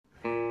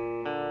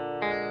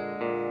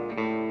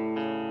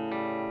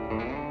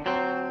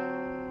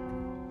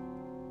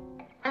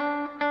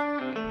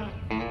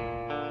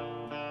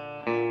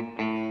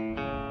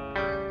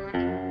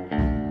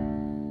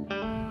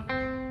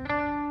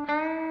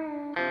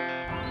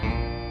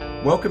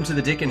Welcome to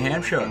the Dick and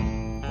Ham Show.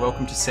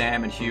 Welcome to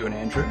Sam and Hugh and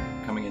Andrew,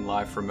 coming in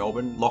live from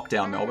Melbourne,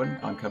 lockdown Melbourne.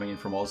 I'm coming in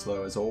from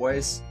Oslo as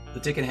always.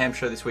 The Dick and Ham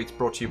Show this week's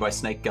brought to you by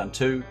Snake Gun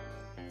 2.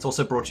 It's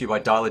also brought to you by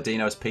Dialer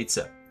Dino's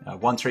Pizza.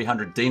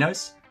 1300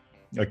 Dinos.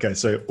 Okay,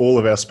 so all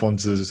of our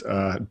sponsors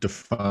are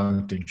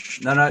defunct and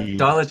shit. No,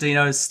 Dialer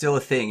Dino's still a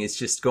thing. It's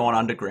just gone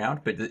underground.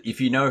 But if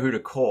you know who to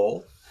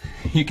call,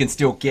 you can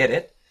still get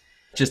it.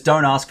 Just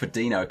don't ask for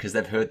Dino because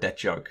they've heard that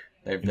joke.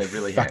 They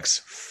really have.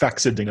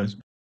 Fax Dinos.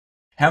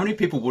 How many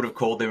people would have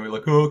called them and were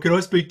like, oh, can I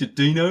speak to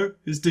Dino?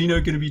 Is Dino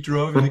going to be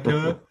driving the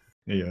car?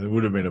 Yeah, it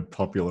would have been a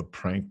popular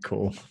prank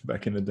call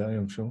back in the day,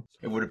 I'm sure.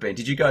 It would have been.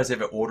 Did you guys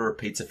ever order a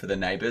pizza for the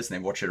neighbours and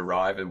then watch it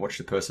arrive and watch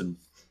the person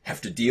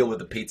have to deal with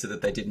the pizza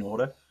that they didn't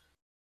order?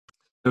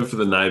 Not for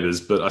the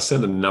neighbours, but I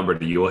sent a number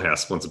to your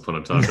house once upon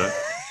a time, though.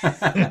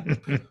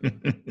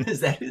 Is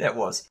that who that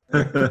was?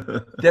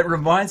 That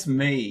reminds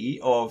me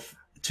of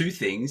two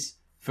things.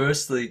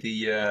 Firstly,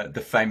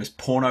 the famous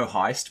porno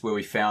heist where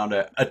we found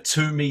a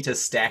 2-meter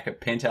stack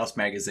of Penthouse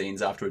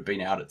magazines after we'd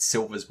been out at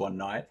Silver's one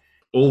night.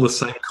 All the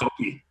same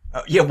copy.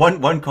 Yeah,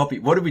 one copy.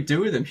 What did we do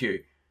with them, Hugh?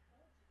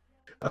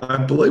 I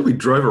believe we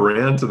drove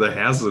around to the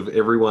houses of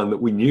everyone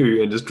that we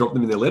knew and just dropped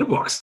them in their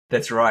letterbox.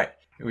 That's right.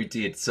 We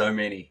did. So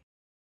many.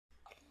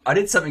 I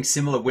did something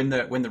similar when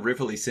the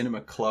Rivoli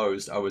Cinema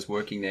closed. I was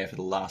working there for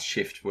the last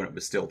shift when it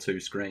was still 2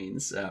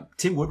 screens.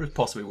 Tim Wood was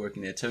possibly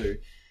working there too.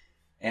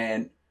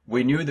 And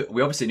we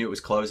obviously knew it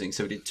was closing,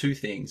 so we did 2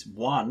 things.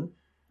 One,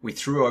 we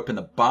threw open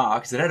the bar,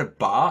 because it had a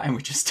bar, and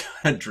we just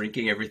started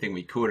drinking everything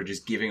we could, or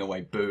just giving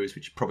away booze,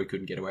 which you probably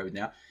couldn't get away with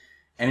now.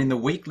 And in the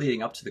week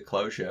leading up to the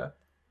closure,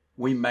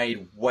 we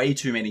made way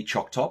too many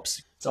Choc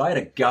Tops. So I had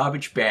a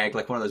garbage bag,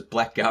 like one of those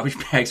black garbage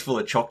bags full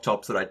of Choc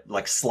Tops that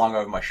I slung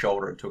over my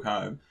shoulder and took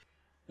home.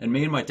 And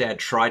me and my dad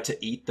tried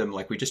to eat them,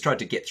 like we just tried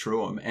to get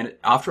through them. And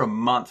after a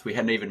month, we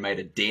hadn't even made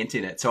a dent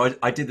in it. So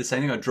I did the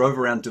same thing. I drove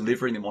around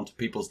delivering them onto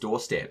people's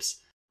doorsteps.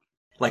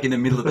 Like in the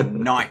middle of the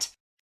night.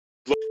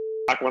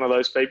 Like one of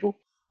those people?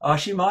 Oh,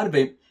 she might have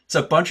been. So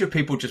a bunch of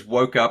people just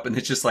woke up and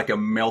there's just like a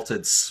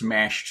melted,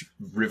 smashed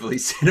Rivoli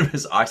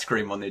Cinemas ice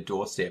cream on their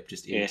doorstep,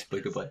 just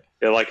inexplicably.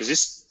 They're like, is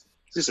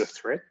this a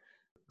threat?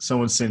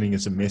 Someone's sending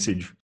us a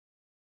message.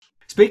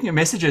 Speaking of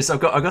messages, I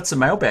got some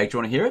mailbag. Do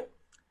you want to hear it?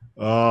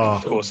 Oh,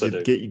 of course I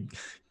do.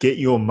 Get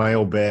your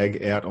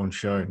mailbag out on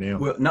show now.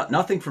 Well,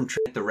 nothing from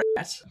Trent the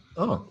Rat.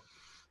 Oh.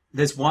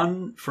 There's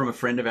one from a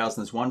friend of ours,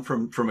 and there's one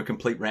from a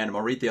complete random.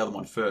 I'll read the other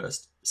one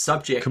first.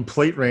 Subject.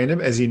 Complete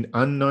random, as in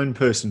unknown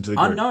person to the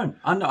group. Unknown.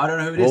 I don't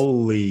know who it is.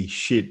 Holy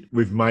shit.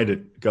 We've made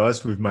it,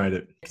 guys. We've made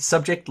it.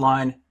 Subject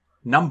line,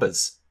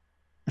 numbers.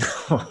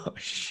 Oh,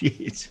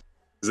 shit.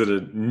 Is it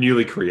a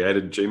newly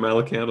created Gmail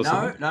account or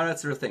something? No,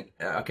 that's the real thing.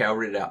 Okay, I'll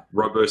read it out.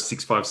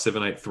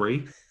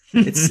 Robo65783.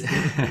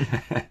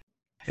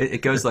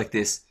 It goes like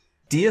this.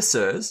 Dear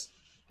sirs,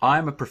 I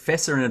am a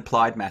professor in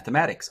applied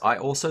mathematics. I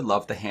also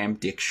love the Ham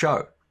Dick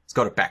Show. It's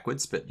got it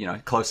backwards, but,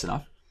 close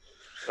enough.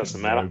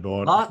 Doesn't matter.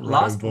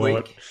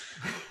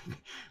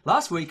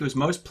 Last week it was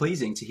most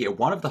pleasing to hear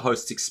one of the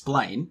hosts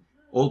explain,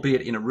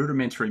 albeit in a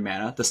rudimentary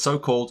manner, the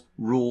so-called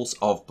rules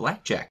of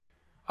blackjack.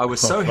 I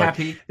was so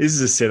happy. This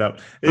is a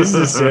setup. This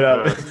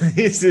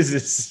is a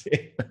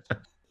setup.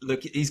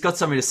 Look, he's got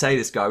something to say,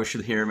 this guy. We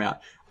should hear him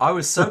out. I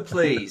was so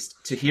pleased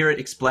to hear it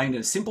explained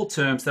in simple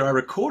terms that I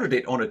recorded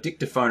it on a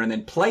dictaphone and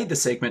then played the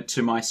segment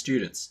to my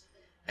students.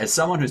 As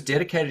someone who's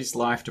dedicated his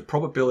life to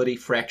probability,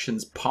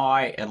 fractions,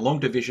 pi, and long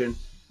division,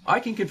 I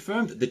can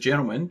confirm that the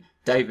gentleman,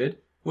 David,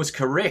 was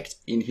correct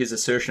in his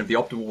assertion of the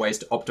optimal ways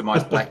to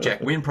optimize blackjack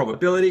win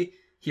probability.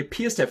 He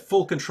appears to have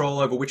full control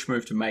over which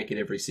move to make in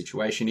every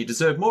situation. He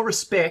deserved more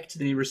respect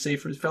than he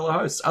received from his fellow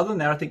hosts. Other than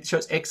that, I think the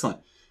show's excellent.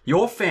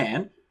 Your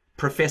fan,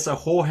 Professor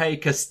Jorge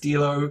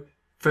Castillo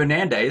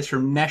Fernandez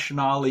from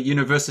Nacional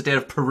Universidad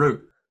of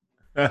Peru.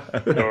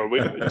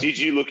 Did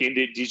you look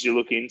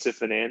into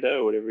Fernando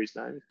or whatever his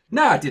name is?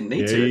 No, I didn't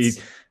need to.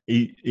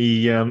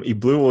 He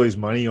blew all his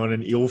money on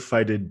an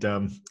ill-fated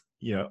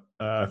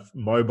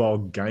mobile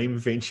game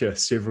venture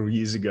several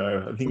years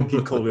ago. I think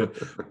he called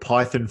it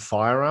Python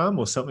Firearm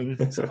or something.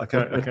 I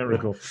can't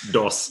recall.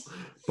 DOS.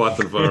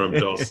 Python Firearm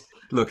DOS.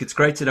 Look, it's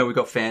great to know we've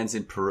got fans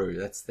in Peru.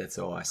 That's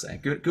all I say.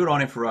 Good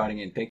on him for writing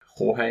in. Thank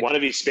Jorge. One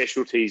of his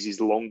specialties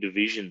is long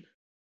division.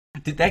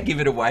 Did that give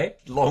it away?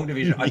 Long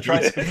division. I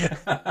tried to...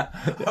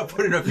 I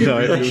put in a few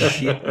really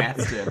shit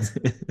maths terms.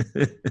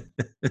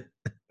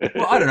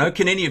 Well, I don't know.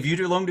 Can any of you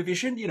do long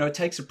division? It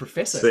takes a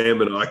professor.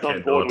 Sam and I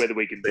cannot. Whether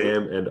we can do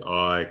Sam it. and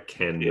I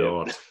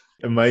cannot. Yeah.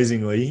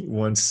 Amazingly,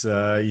 once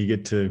you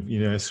get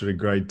to, sort of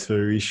grade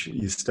 2-ish,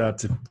 you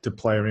start to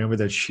play around with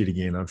that shit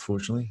again,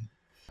 unfortunately.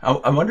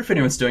 I wonder if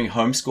anyone's doing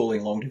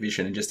homeschooling long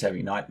division and just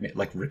having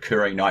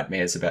recurring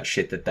nightmares about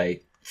shit that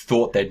they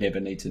thought they'd never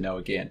need to know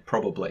again.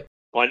 Probably.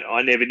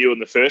 I never knew in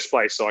the first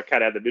place, so I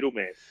cut out the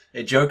middleman.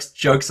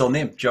 Jokes on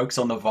them. Jokes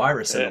on the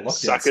virus and the lockdown.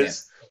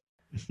 Suckers.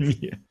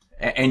 Yeah.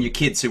 And your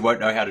kids who won't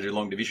know how to do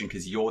long division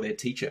because you're their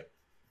teacher.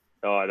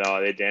 Oh, no,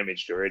 they're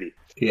damaged already.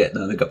 Yeah,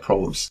 no, they've got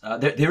problems.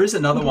 There is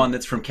another one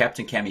that's from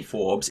Captain Cammy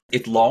Forbes.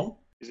 It's long.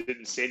 Is it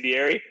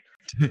incendiary?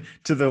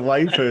 To the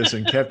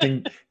layperson,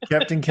 Captain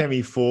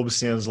Cammy Forbes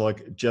sounds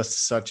like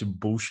just such a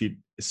bullshit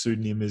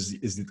pseudonym as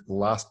the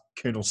last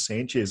Colonel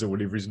Sanchez or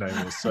whatever his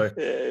name was. So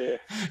Yeah.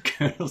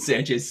 Colonel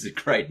Sanchez is a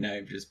great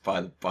name, just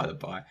by the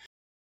by.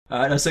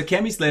 No, so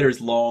Cammy's letter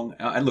is long.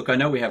 And look, I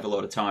know we have a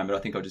lot of time, but I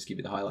think I'll just give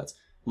you the highlights.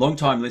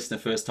 Long-time listener,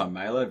 first-time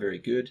mailer, very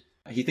good.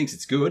 He thinks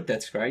it's good.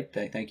 That's great.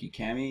 Thank you,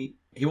 Cammy.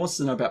 He wants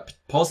to know about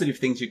positive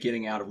things you're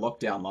getting out of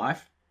lockdown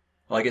life.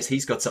 Well, I guess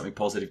he's got something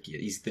positive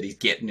that he's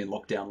getting in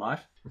lockdown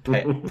life.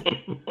 Okay.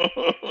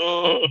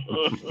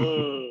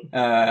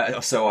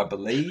 So I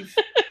believe.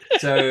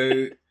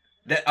 So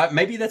that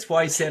maybe that's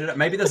why he set it up.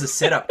 Maybe there's a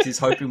setup because he's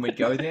hoping we'd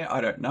go there. I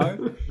don't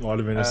know. might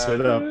have been a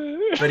setup.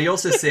 But he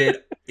also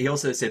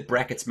said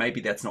brackets.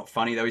 Maybe that's not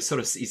funny though. He's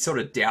sort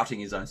of doubting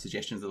his own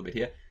suggestions a little bit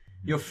here.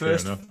 Your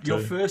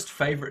first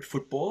favourite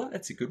footballer.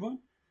 That's a good one.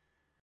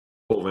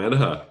 Paul Van der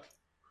Haar.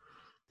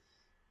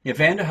 Yeah,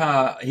 Van der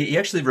Haar. He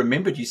actually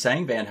remembered you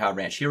saying Van der Haar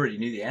ranch. He already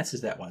knew the answers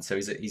to that one, so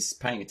he's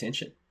paying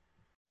attention.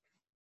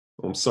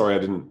 I'm sorry I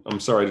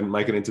didn't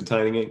make it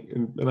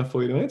entertaining enough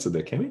for you to answer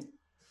there, Cammy.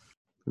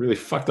 Really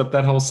fucked up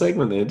that whole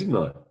segment there, didn't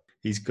I?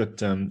 He's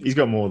got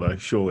more though,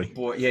 surely.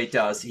 Boy, yeah, he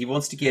does. He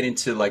wants to get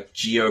into like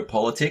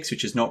geopolitics,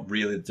 which is not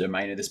really the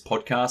domain of this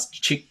podcast.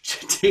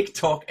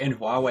 TikTok and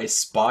Huawei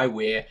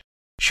spyware,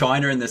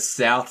 China and the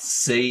South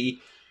Sea,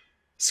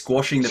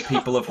 squashing the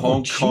people of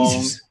Hong Kong,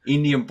 Jesus.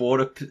 Indian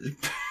border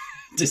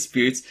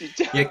disputes.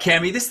 Yeah,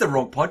 Cammy, this is the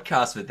wrong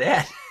podcast for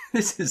that.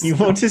 You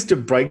want us to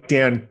break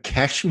down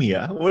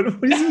Kashmir? What is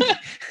it?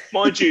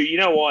 Mind you, you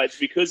know why? It's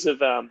because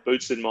of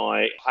Boots and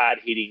my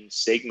hard-hitting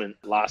segment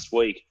last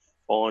week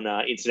on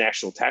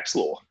international tax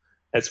law.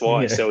 That's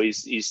why. Yeah. So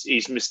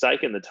he's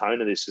mistaken the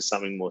tone of this for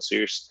something more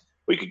serious.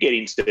 We could get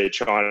into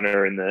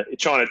China and the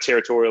China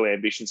territorial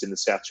ambitions in the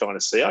South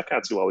China Sea. I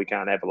can't see why we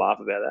can't have a laugh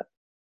about that.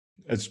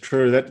 It's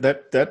true.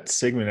 That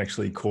segment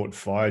actually caught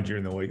fire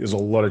during the week. There's a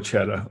lot of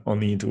chatter on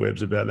the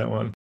interwebs about that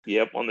one.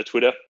 Yep, on the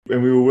Twitter.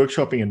 And we were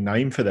workshopping a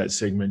name for that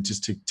segment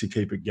just to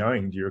keep it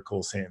going. Do you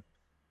recall, Sam?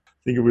 I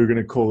think we were going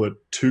to call it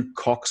Two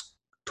Cocks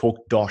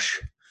Talk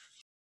Dosh.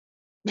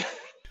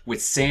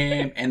 With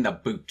Sam and the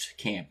Boot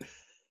Camp.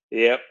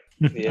 Yep.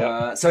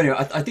 Yeah. So anyway,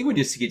 I think we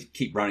just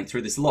keep running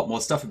through. There's a lot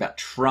more stuff about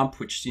Trump,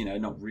 which,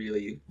 not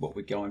really what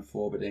we're going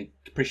for, but I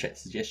appreciate the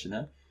suggestion,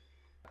 though.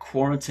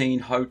 Quarantine,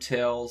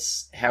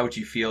 hotels. How would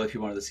you feel if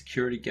you're one of the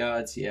security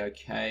guards? Yeah,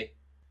 okay.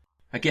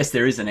 I guess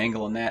there is an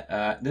angle on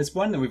that. There's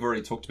one that we've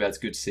already talked about. It's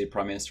good to see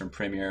Prime Minister and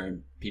Premier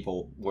and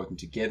people working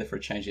together for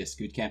a change. Yes,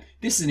 good camp.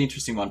 This is an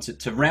interesting one.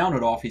 To round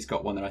it off, he's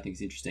got one that I think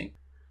is interesting.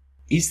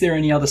 Is there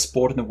any other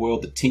sport in the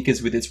world that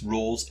tinkers with its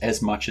rules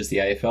as much as the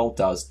AFL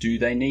does? Do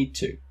they need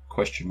to?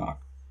 Question mark.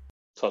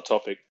 Hot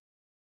topic.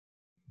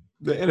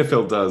 The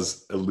NFL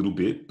does a little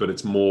bit, but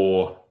it's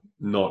more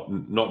not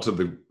to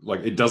the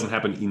like. It doesn't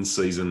happen in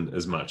season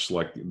as much,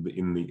 like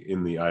in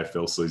the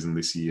AFL season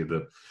this year.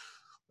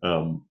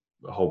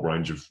 A whole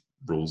range of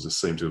rules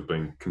just seem to have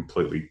been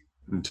completely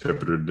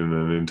interpreted in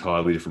an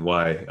entirely different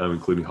way,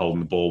 including holding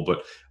the ball.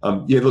 But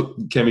look,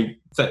 Cammy,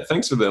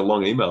 thanks for the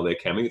long email there,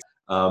 Cammy.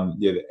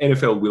 The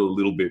NFL will a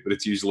little bit, but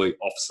it's usually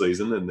off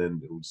season, and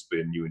then it'll just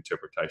be a new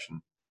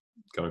interpretation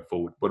going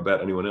forward. What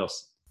about anyone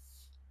else?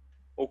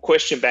 Well,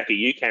 question back at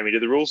you, Cammy.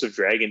 Do the rules of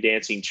dragon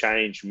dancing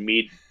change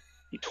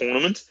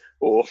mid-tournament,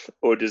 or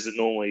does it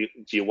normally?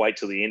 Do you wait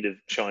till the end of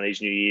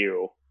Chinese New Year?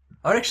 Or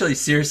I'd actually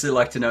seriously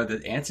like to know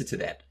the answer to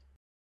that.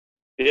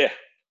 yeah,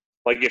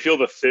 like if you're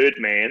the third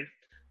man,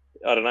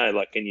 I don't know.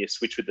 Like, can you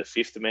switch with the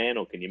fifth man,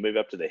 or can you move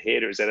up to the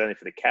head, or is that only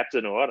for the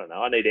captain? Or I don't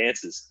know. I need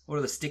answers. What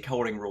are the stick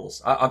holding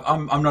rules?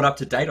 I'm not up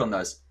to date on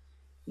those.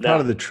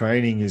 Part of the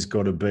training has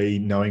got to be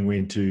knowing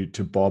when to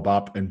bob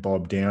up and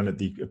bob down at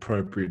the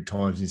appropriate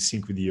times in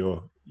sync with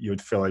your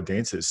fellow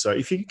dancers. So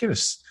if you're going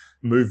to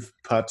move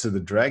parts of the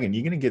dragon,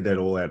 you're going to get that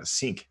all out of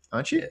sync,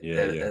 aren't you?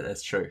 Yeah.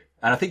 That's true.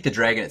 And I think the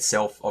dragon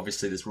itself,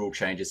 obviously, there's rule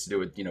changes to do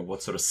with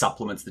what sort of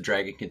supplements the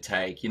dragon can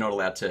take. You're not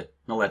allowed to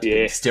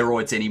get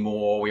steroids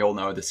anymore. We all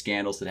know the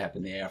scandals that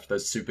happen there for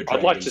those super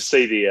dragons. I'd like to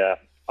see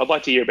I'd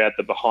like to hear about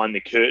the behind the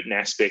curtain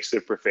aspects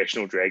of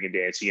professional dragon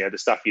dancing. The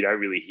stuff you don't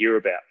really hear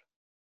about.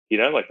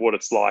 Like what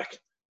it's like.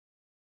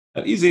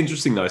 It is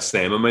interesting though,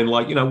 Sam. I mean,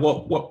 like,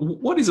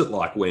 what is it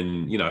like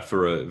when,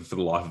 for the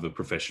life of a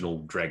professional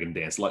dragon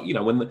dance, like,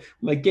 when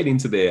they get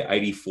into their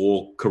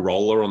 84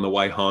 Corolla on the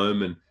way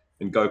home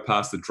and go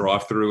past the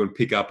drive-through and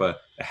pick up a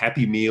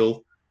Happy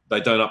Meal, they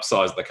don't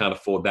upsize, they can't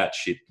afford that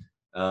shit.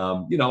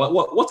 Like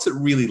what's it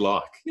really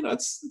like?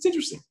 It's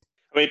interesting.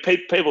 I mean,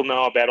 people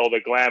know about all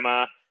the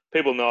glamour.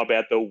 People know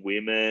about the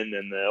women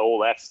and all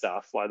that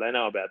stuff. Like, they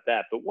know about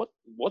that. But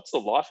what's the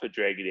life of a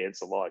dragon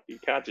dancer like? You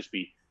can't just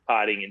be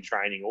partying and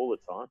training all the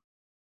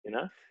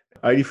time,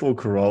 84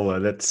 Corolla.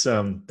 That's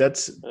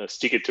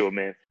stick it to a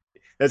man.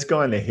 That's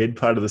guy in the head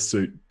part of the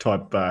suit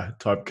type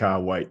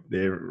car weight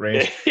there,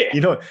 Rand.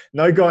 Yeah.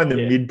 No guy in the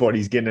mid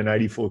body's getting an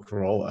 84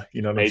 Corolla.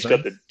 You know what I'm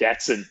saying? He's got the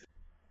Datsun.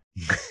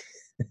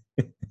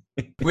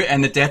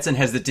 And the Datsun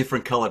has the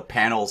different coloured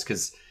panels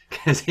because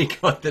he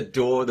got the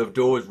door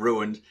was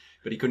ruined,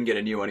 but he couldn't get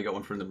a new one. He got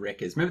one from the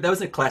wreckers. Remember, that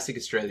was a classic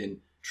Australian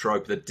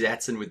trope, the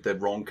Datsun with the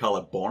wrong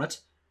colour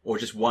bonnet, or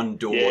just one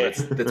door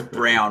that's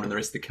brown and the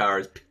rest of the car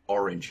is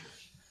orange.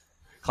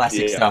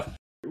 Classic stuff.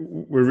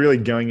 We're really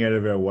going out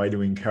of our way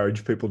to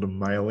encourage people to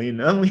mail in,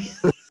 aren't we?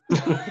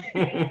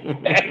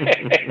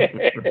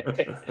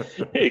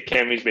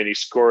 Cammy's been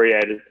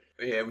excoriated.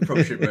 Yeah, we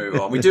probably should move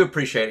on. We do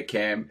appreciate it,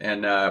 Cam,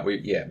 and we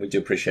do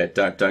appreciate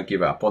it. Don't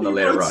give up on the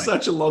letter writing.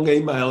 Such a long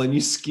email, and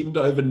you skimmed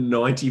over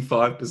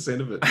 95%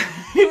 of it.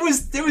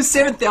 There was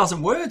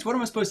 7,000 words. What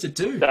am I supposed to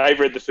do? Dave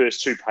read the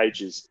first 2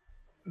 pages.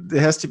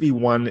 There has to be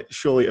one,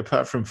 surely,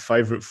 apart from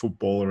favourite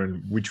footballer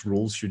and which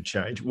rules should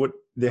change.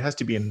 There has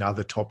to be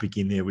another topic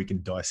in there we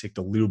can dissect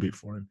a little bit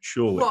for him,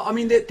 surely. Well, I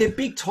mean, they're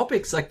big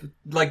topics. Like,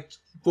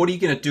 what are you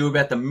going to do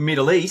about the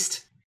Middle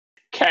East?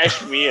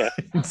 Kashmir.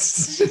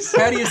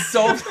 How do you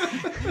solve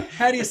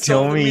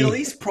the Middle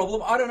East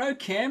problem? I don't know,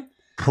 Cam.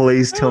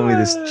 Please tell me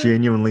there's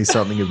genuinely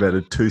something about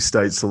a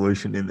 2-state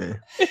solution in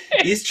there.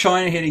 Is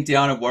China heading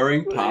down a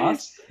worrying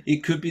path?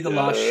 It could be the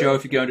last show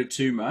if you go into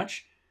too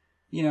much.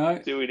 You know,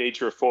 do we need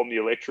to reform the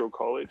electoral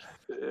college?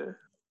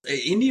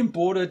 Indian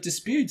border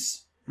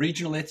disputes,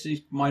 regional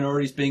ethnic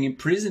minorities being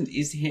imprisoned.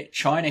 Is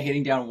China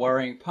heading down a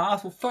worrying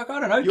path? Well, fuck,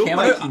 I don't know. You're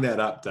making that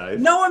up, Dave.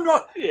 No, I'm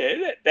not. Yeah,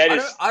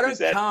 I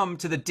don't come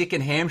to the Dick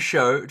and Ham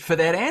show for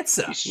that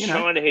answer. Is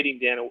China heading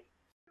down a...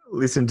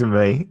 Listen to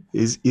me.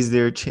 Is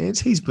there a chance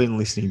he's been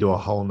listening to a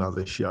whole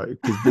nother show?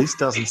 Because this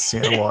doesn't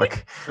sound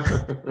like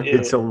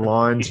it's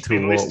aligned to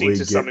what we get. He's been listening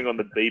to something on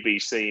the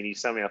BBC and he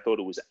somehow thought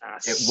it was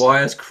us. It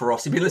wires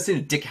crossed. He'd been listening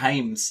to Dick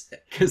Hames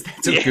because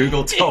that's what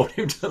Google told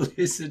him to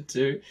listen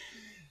to.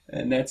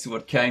 And that's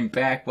what came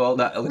back. Well,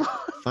 no.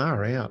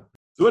 Far out.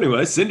 So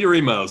anyway, send your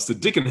emails to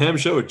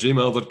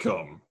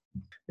dickandhamshow@gmail.com.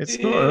 It's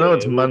not. I know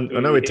it's I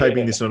know we're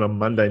taping this on a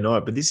Monday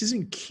night, but this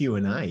isn't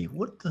Q&A.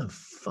 What the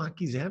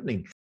fuck is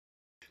happening?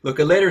 Look,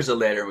 a letter is a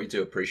letter, and we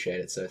do appreciate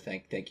it. So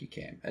thank you,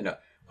 Cam. And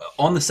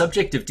on the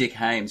subject of Dick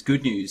Hames,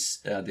 good news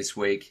this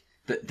week: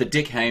 the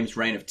Dick Hames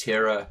reign of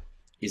terror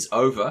is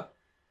over.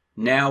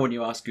 Now, when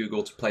you ask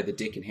Google to play the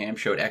Dick and Ham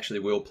show, it actually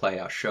will play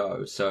our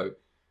show. So,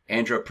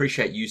 Andrew, I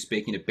appreciate you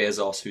speaking to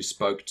Bezos, who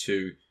spoke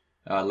to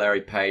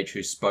Larry Page,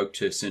 who spoke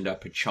to Sundar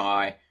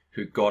Pichai,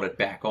 who got it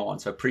back on.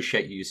 So, I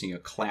appreciate you using your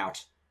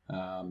clout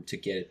to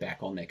get it back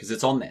on there, because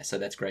it's on there. So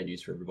that's great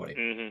news for everybody.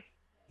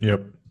 Mm-hmm. Yep,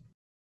 it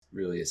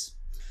really is.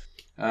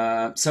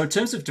 So in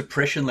terms of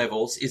depression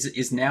levels,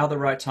 is now the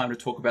right time to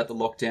talk about the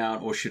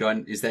lockdown, or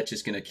is that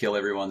just going to kill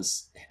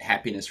everyone's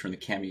happiness from the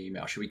Cammy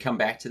email? Should we come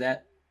back to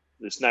that?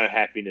 There's no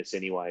happiness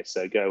anyway,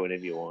 so go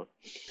whenever you want.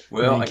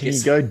 Well, can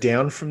you go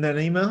down from that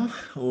email,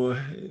 or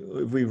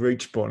have we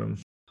reached bottom?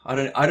 I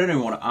don't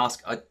even want to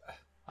ask.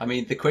 I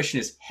mean, the question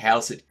is,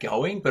 how's it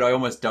going? But I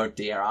almost don't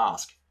dare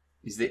ask.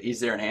 Is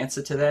there an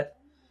answer to that?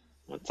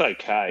 It's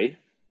okay.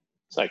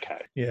 It's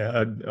okay. Yeah,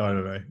 I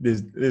don't know.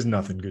 There's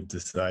nothing good to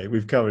say.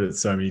 We've covered it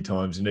so many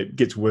times, and it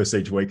gets worse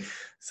each week.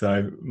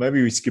 So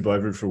maybe we skip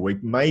over it for a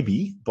week.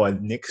 Maybe by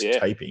next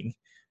taping,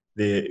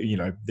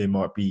 there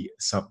might be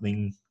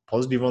something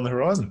positive on the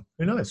horizon.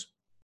 Who knows?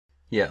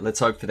 Yeah, let's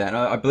hope for that.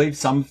 I believe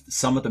some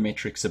of the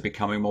metrics are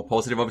becoming more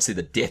positive. Obviously,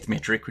 the death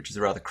metric, which is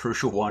a rather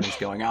crucial one, is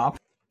going up.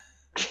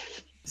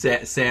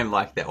 Sam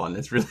liked that one.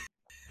 That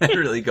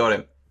really got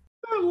him.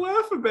 Don't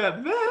laugh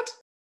about that.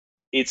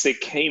 It's a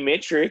key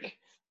metric.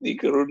 You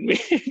got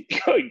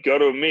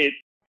to admit.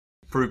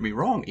 Prove me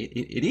wrong.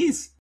 It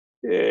is.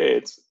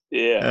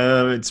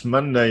 It's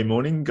Monday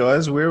morning,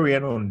 guys. Where are we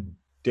at on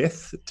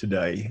death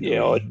today?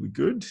 Yeah, we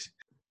good?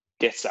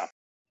 Death's up.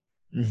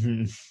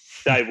 Mm-hmm.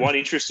 Dave, one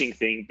interesting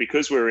thing,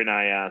 because we're in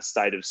a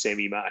state of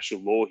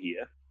semi-martial law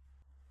here,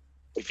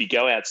 if you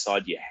go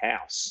outside your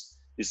house,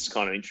 this is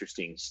kind of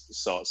interesting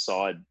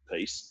side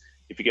piece.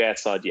 If you go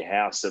outside your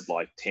house at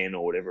like 10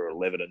 or whatever,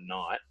 11 at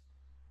night,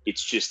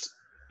 it's just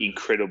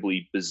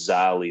incredibly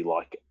bizarrely,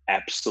 like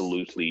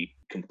absolutely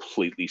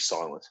completely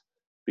silent,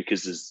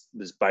 because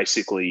there's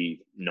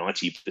basically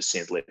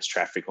 90% less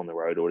traffic on the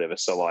road or whatever.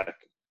 So like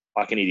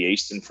I can hear the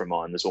Eastern from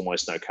mine. There's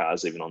almost no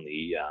cars even on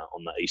the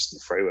Eastern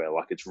freeway.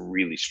 Like, it's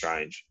really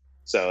strange.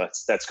 So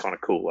that's kind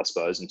of cool, I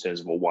suppose, in terms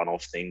of a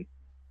one-off thing.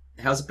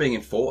 How's it being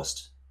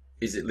enforced?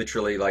 Is it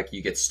literally like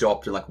you get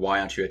stopped and like, why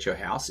aren't you at your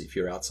house if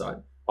you're outside?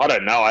 I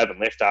don't know. I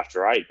haven't left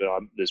after 8, but I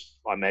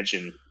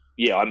imagine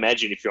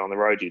if you're on the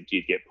road,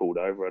 you'd get pulled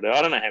over.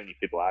 I don't know how many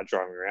people are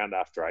driving around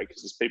after 8,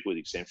 because there's people with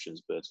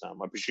exemptions, but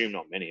I presume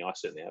not many. I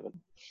certainly haven't.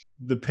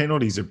 The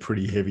penalties are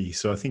pretty heavy,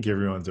 so I think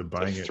everyone's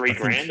obeying it.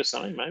 $3,000 or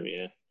something, maybe,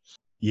 yeah.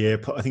 Yeah,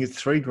 I think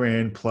it's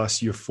 $3,000 plus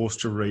you're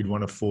forced to read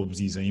one of Forbes'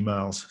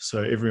 emails.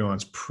 So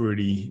everyone's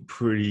pretty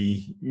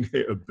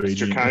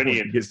obedient when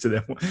it gets to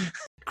that one.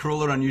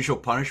 Cruel and unusual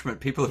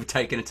punishment. People have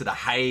taken it to the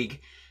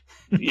Hague.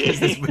 Yeah.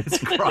 It's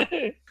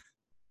crime.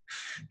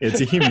 It's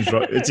a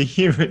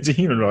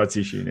human rights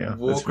issue now.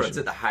 War crimes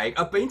at the Hague.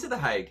 I've been to the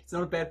Hague. It's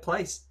not a bad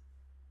place.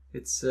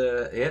 It's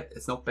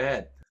it's not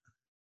bad.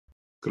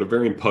 Got a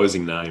very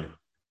imposing name.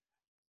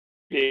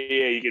 Yeah,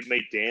 you could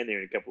meet Dan there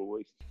in a couple of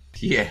weeks.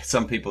 Yeah,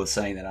 some people are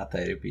saying that, aren't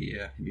they? It'd be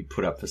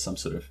put up for some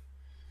sort of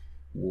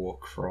war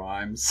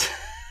crimes.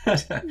 I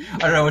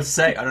don't know what to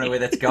say. I don't know where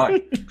that's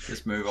going.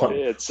 Just move on.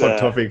 Yeah, it's Hot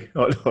topic.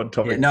 Hot Yeah,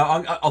 topic. no,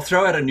 I'll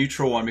throw out a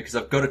neutral one because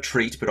I've got a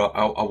treat, but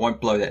I won't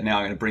blow that now.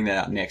 I'm going to bring that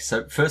out next.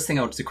 So first thing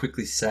I wanted to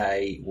quickly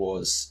say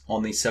was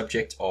on the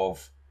subject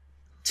of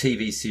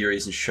TV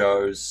series and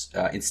shows,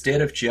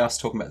 instead of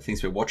just talking about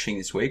things we're watching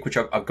this week, which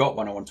I've got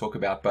one I want to talk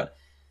about, but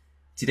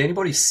did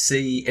anybody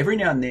see, every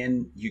now and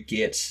then you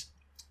get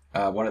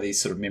one of these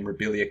sort of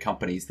memorabilia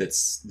companies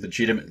that's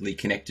legitimately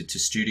connected to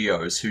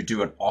studios who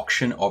do an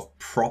auction of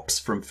props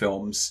from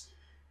films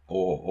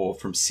or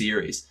from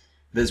series.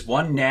 There's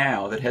one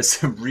now that has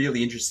some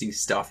really interesting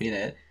stuff in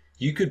it.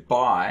 You could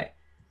buy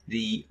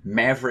the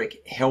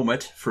Maverick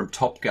helmet from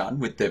Top Gun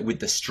with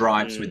the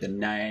stripes, with the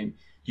name.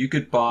 You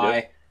could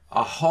buy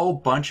a whole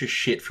bunch of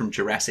shit from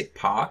Jurassic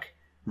Park,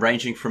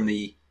 ranging from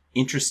the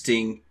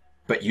interesting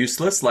but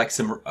useless, like a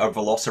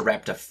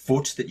Velociraptor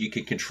foot that you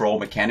can control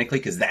mechanically,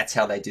 because that's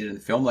how they did it in the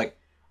film. Like,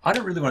 I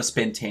don't really want to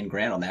spend 10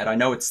 grand on that. I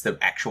know it's the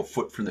actual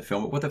foot from the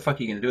film, but what the fuck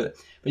are you going to do with it?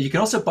 But you can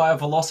also buy a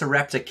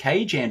Velociraptor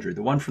cage, Andrew,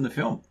 the one from the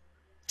film.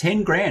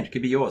 10 grand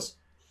could be yours.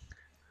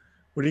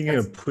 What are you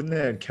going to put in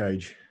that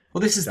cage?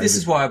 Well, this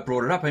is why I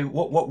brought it up. I mean,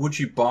 what would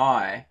you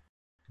buy?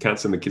 Can't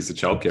send the kids to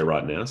childcare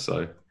right now,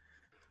 so.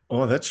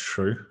 Oh, that's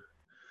true.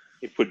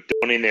 You put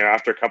Don in there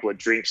after a couple of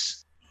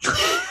drinks.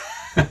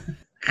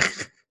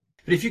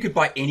 But if you could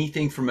buy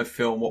anything from a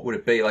film, what would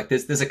it be? Like,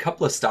 there's a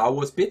couple of Star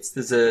Wars bits.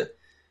 There's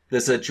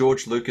a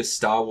George Lucas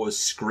Star Wars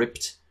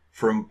script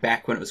from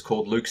back when it was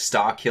called Luke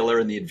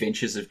Starkiller and the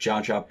Adventures of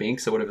Jar Jar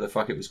Binks, or whatever the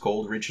fuck it was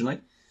called originally.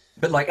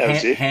 But like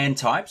hand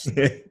types.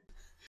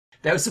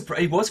 That was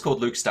he was called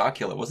Luke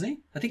Starkiller, wasn't he?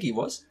 I think he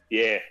was.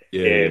 Yeah,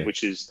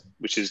 which is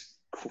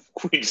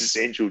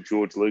quintessential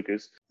George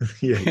Lucas.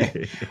 Yeah.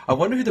 I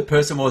wonder who the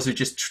person was who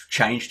just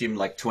changed him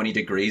like 20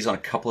 degrees on a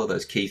couple of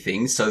those key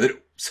things so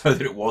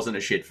that it wasn't a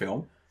shit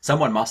film.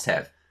 Someone must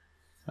have.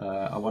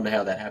 I wonder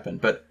how that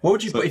happened. But what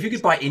would you if you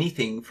could buy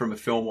anything from a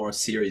film or a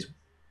series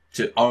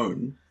to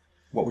own?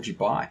 What would you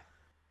buy?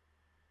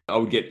 I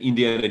would get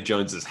Indiana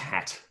Jones's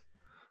hat.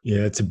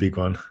 Yeah, it's a big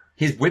one.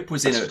 His whip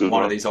was in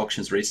one of these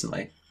auctions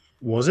recently.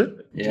 Was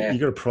it? Yeah. You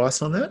got a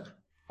price on that?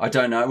 I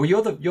don't know. Well,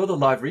 you're the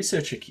live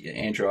researcher,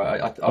 Andrew.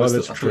 I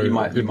thought true. you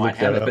might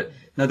have it, up. but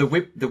no.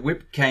 The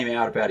whip came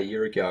out about a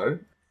year ago.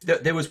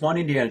 There was one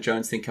Indiana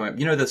Jones thing coming up.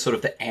 You know, the sort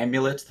of the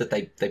amulet that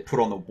they put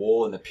on the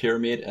wall in the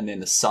pyramid, and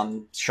then the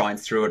sun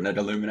shines through it and it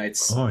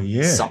illuminates. Oh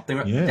yeah, something.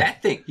 Yeah.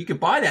 That thing, you could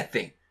buy that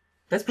thing.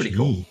 That's pretty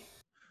cool.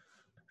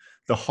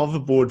 The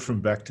hoverboard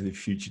from Back to the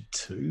Future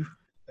 2.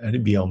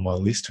 That'd be on my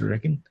list, I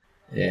reckon.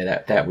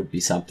 Yeah, that would be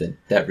something.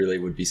 That really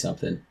would be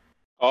something.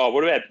 Oh,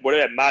 what about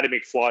Marty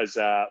McFly's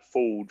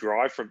full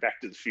drive from Back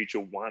to the Future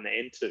 1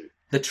 and 2?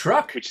 The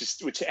truck, which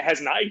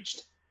hasn't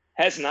aged.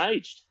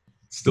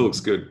 Still looks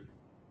good.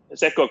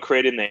 Has that got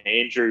credit in the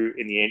Andrew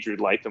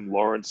Latham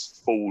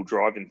Lawrence full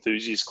drive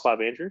enthusiast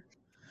club, Andrew?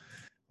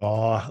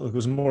 Oh, look, it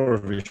was more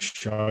of a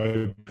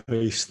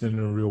showpiece than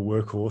a real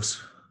workhorse.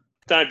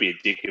 Don't be a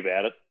dick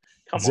about it.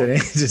 Come on.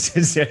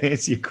 Does that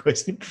answer your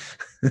question?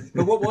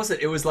 But what was it?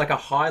 It was like a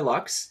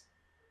Hilux.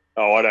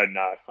 Oh, I don't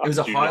know. It was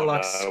a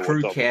Hilux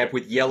crew cab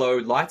with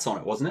yellow lights on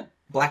it, wasn't it?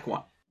 Black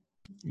one.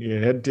 Yeah,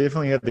 it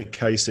definitely had the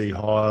KC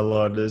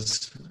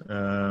highlighters,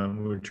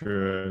 which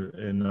are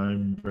a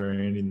known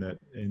brand in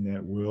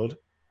that world.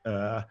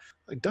 I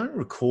don't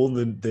recall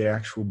the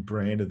actual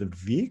brand of the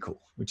vehicle,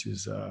 which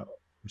is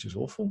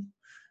awful.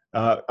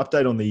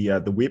 Update on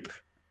the whip: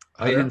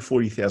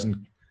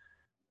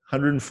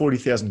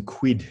 140,000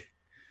 quid.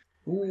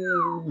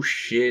 Ooh,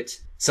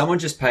 shit. Someone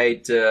just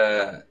paid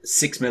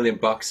 $6 million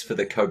for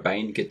the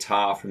Cobain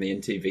guitar from the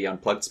MTV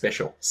Unplugged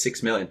special.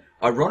 $6 million.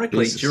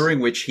 Ironically, during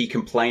which he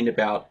complained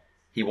about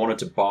he wanted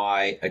to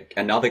buy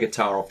another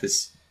guitar off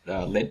this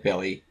Lead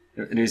Belly,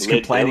 and he was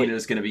complaining it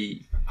was going to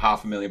be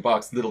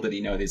 $500,000. Little did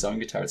he know his own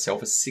guitar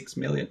itself is $6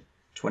 million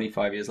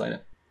 25 years later.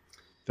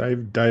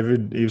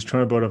 David, he was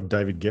trying to buy it off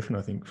David Geffen,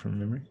 I think, from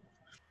memory.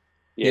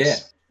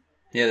 Yes.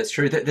 Yeah, that's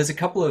true. There's a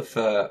couple of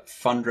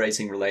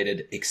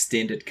fundraising-related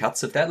extended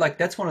cuts of that. Like,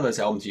 that's one of those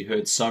albums you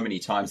heard so many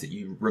times that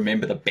you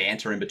remember the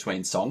banter in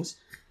between songs.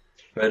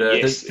 But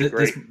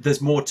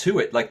there's more to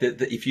it. Like,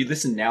 if you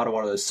listen now to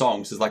one of those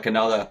songs, there's like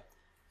another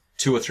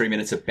 2 or 3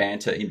 minutes of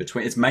banter in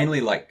between. It's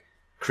mainly like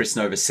Chris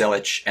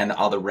Novoselic and the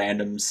other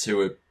randoms who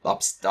are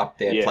up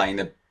there playing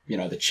the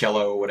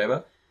cello or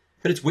whatever.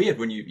 But it's weird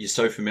when you're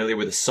so familiar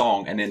with a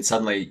song and then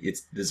suddenly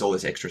there's all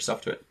this extra stuff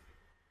to it.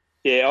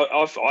 Yeah,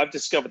 I've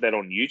discovered that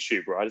on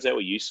YouTube, right? Is that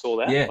where you saw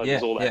that?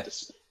 There's all that.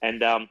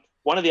 And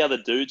one of the other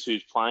dudes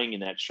who's playing in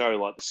that show,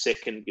 like the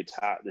second,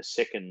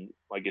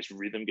 I guess,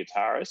 rhythm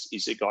guitarist,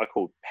 is a guy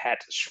called Pat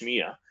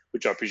Schmier,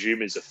 which I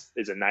presume is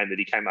a name that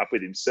he came up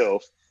with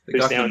himself.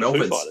 Who's now in the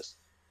Foo Fighters.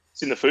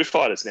 It's in the Foo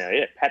Fighters now,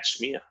 yeah. Pat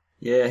Schmier.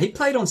 Yeah, he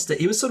played on stage.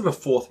 He was sort of a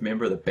fourth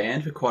member of the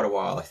band for quite a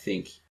while, I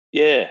think.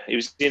 Yeah, he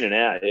was in and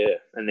out, yeah.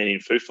 And then in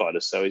Foo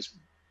Fighters, so he's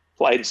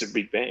played in some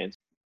big bands.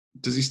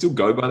 Does he still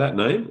go by that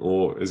name,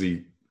 or has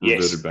he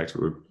reverted back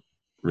to it?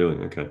 Really?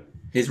 Okay.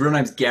 His real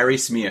name's Gary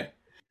Smear.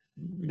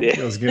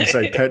 Yeah. I was going to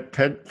say, Pat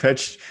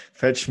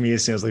Schmier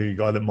sounds like a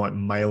guy that might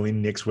mail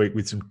in next week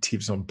with some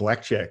tips on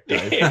blackjack,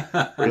 Dave.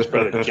 For his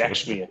brother Jack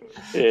Schmier.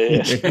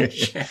 Yeah.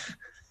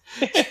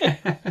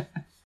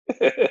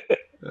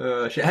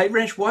 Hey,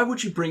 Ranch, why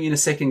would you bring in a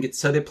second?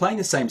 So they're playing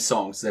the same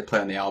songs they play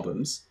on the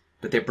albums,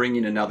 but they're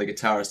bringing in another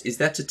guitarist. Is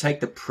that to take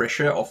the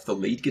pressure off the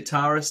lead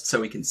guitarist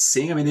so he can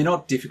sing? I mean, they're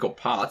not difficult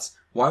parts.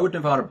 Why would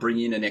Nirvana bring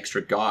in an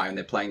extra guy when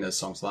they're playing those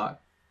songs live?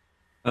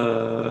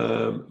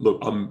 Look,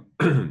 I'm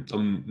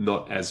I'm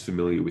not as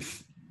familiar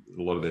with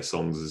a lot of their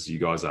songs as you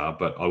guys are,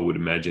 but I would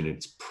imagine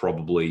it's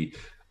probably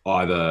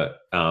either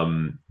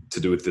to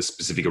do with the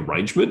specific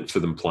arrangement for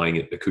them playing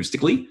it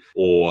acoustically,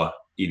 or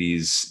it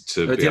is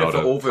to They be did able it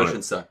for to all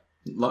versions, though,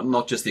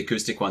 not just the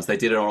acoustic ones. They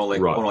did it on all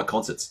their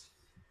concerts.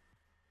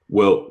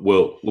 Well,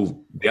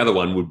 the other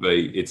one would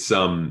be it's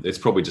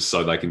probably just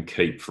so they can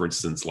keep, for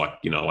instance, like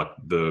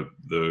the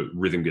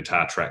rhythm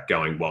guitar track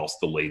going whilst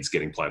the lead's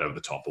getting played over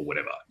the top or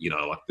whatever.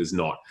 Like there's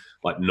not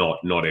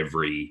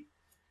every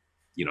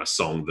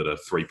song that a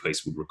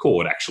 3-piece would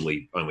record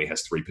actually only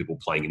has 3 people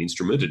playing an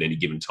instrument at any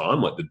given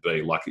time. Like there'd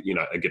be like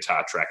a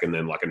guitar track and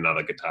then like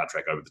another guitar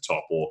track over the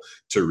top, or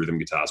 2 rhythm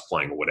guitars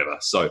playing or whatever.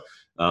 So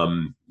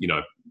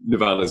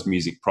Nirvana's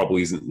music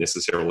probably isn't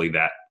necessarily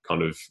that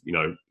kind of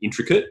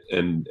intricate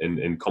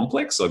and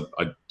complex.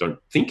 I don't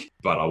think,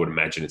 but I would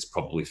imagine it's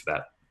probably for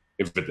that.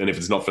 If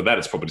it's not for that,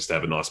 it's probably just to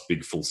have a nice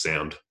big full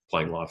sound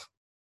playing live.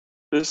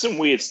 There's some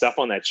weird stuff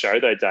on that show,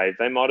 though, Dave.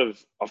 They might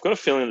have. I've got a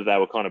feeling that they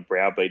were kind of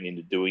browbeaten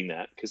into doing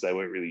that because they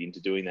weren't really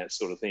into doing that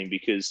sort of thing.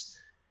 Because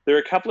there are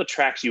a couple of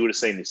tracks, you would have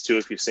seen this too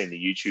if you've seen the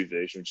YouTube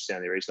version, which is the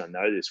only reason I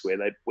know this, where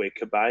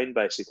Cobain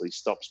basically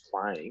stops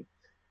playing,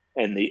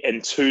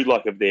 and 2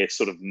 like of their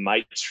sort of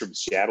mates from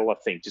Seattle, I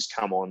think, just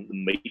come on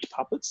the Meat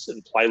Puppets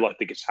and play like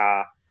the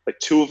guitar. Like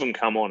 2 of them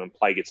come on and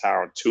play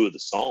guitar on 2 of the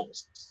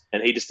songs,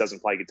 and he just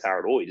doesn't play guitar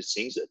at all. He just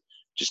sings it,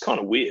 which is kind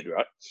of weird,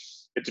 right?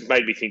 It just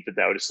made me think that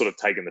they were just sort of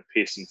taking the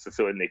piss and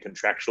fulfilling their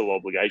contractual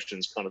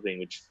obligations kind of thing,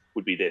 which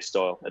would be their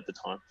style at the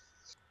time.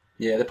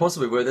 Yeah, they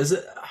possibly were. There's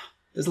a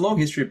long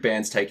history of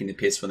bands taking the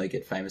piss when they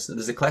get famous. And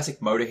there's a classic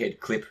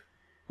Motorhead clip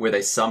where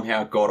they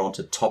somehow got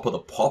onto Top of the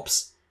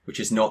Pops, which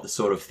is not the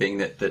sort of thing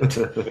that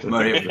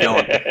Motorhead would go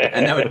on.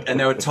 And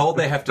they were told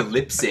they have to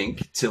lip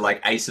sync to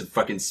like Ace of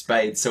fucking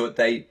Spades. So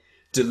they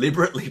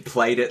deliberately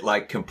played it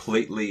like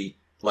completely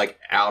like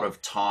out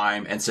of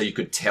time, and so you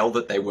could tell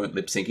that they weren't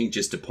lip syncing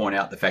just to point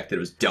out the fact that it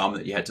was dumb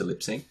that you had to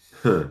lip sync.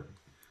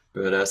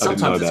 But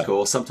sometimes it's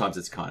cool, sometimes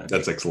it's kind of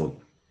that's excellent.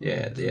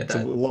 Yeah. It's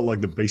a lot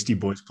like the Beastie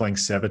Boys playing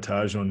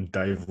Sabotage on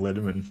Dave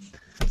Letterman.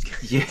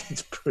 Yeah,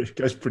 it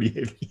goes pretty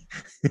heavy.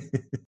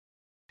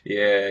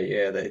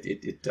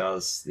 It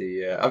does.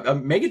 The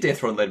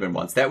Megadeth on Letterman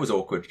once, that was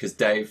awkward because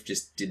Dave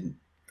just didn't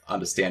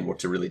understand what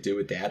to really do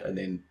with that, and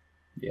then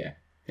yeah.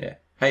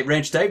 Hey,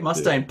 Ranch, Dave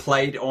Mustaine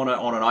played on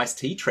an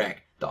Ice-T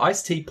track. The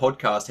Ice-T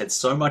podcast had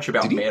so much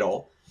about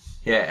metal.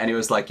 Yeah, and he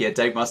was like, Dave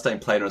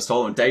Mustaine played on a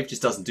solo, and Dave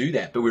just doesn't do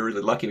that, but we're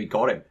really lucky we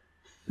got him.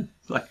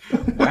 Like,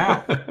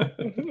 wow.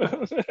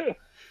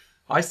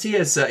 Ice-T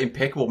has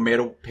impeccable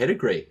metal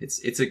pedigree.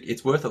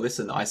 It's worth a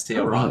listen. Ice-T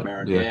on Mark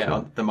Maron.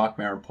 On the Mark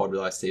Maron pod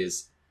with Ice-T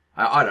is.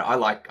 I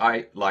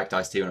liked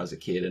Ice-T when I was a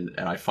kid, and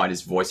I find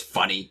his voice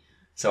funny.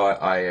 So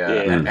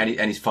and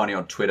he's funny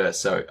on Twitter.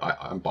 So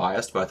I'm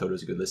biased, but I thought it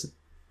was a good listen.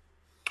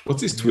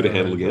 What's his Twitter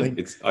handle again?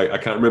 I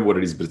can't remember what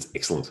it is, but it's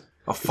excellent.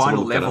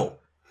 Final level.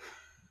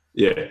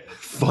 Yeah,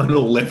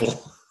 final level.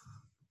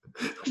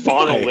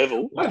 Final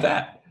level. Like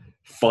that.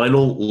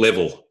 Final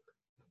level.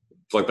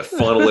 It's like the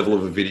final level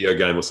of a video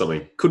game or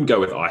something. Couldn't go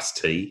with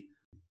Ice-T.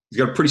 He's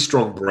got a pretty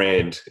strong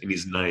brand in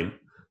his name,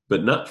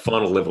 but not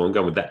final level. I'm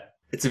going with that.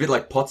 It's a bit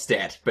like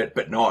Potstat,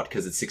 but not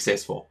because it's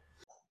successful.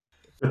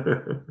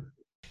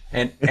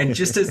 And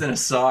just as an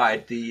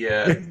aside,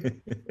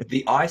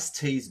 the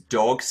Ice-T's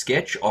dog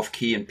sketch off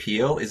Key and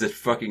Peele is a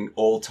fucking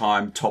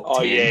all-time top 10.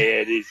 Oh, yeah,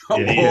 it is.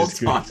 All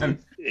time.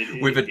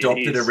 We've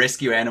adopted a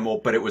rescue animal,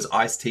 but it was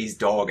Ice-T's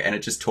dog, and it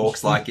just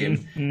talks like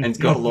him, and it's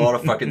got a lot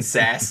of fucking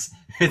sass.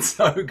 It's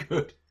so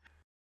good.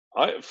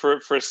 For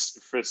a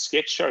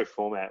sketch show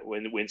format,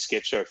 when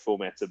sketch show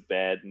formats are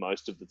bad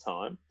most of the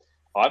time,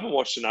 I haven't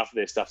watched enough of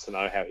their stuff to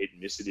know how hit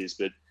and miss it is,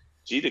 but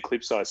gee, the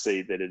clips I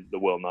see that are the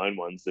well-known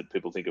ones that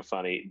people think are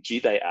funny, gee,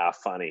 they are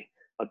funny.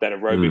 Like that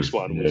aerobics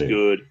one was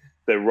good.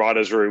 The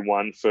writer's room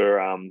one for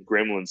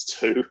Gremlins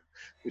 2,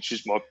 which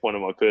is one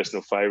of my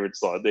personal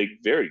favourites. Like they're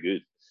very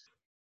good.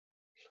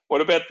 What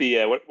about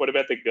the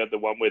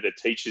one where the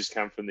teachers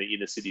come from the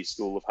inner city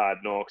school of hard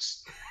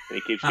knocks and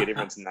he keeps getting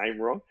everyone's name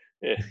wrong?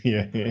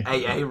 Yeah.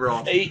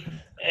 Aaron.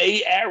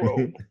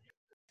 Aaron.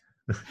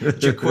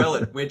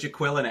 Jaqueline. Where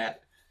Jaqueline at?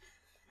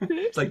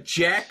 It's like,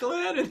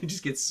 Jacqueline, and he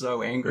just gets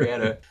so angry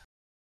at her.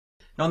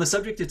 Now, on the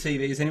subject of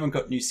TV, has anyone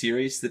got new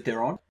series that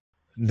they're on?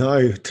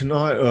 No,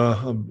 tonight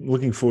I'm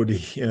looking forward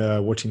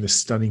to watching the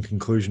stunning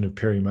conclusion of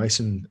Perry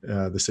Mason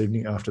this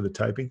evening after the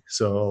taping.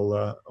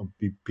 So I'll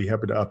be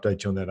happy to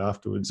update you on that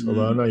afterwards.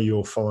 Although I know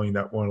you're following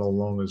that one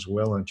along as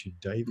well, aren't you,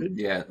 David?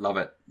 Yeah, love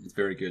it. It's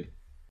very good.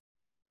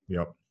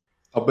 Yep.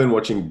 I've been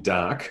watching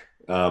Dark,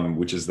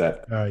 which is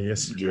that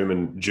Yes.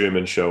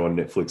 German show on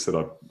Netflix that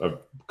I've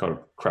kind of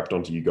crapped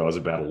onto you guys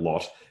about a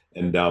lot.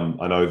 And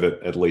I know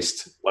that at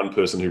least one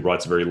person who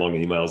writes very long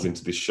emails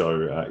into this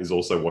show is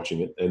also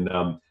watching it. And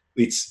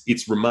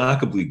it's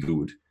remarkably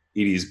good.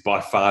 It is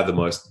by far the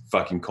most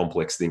fucking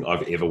complex thing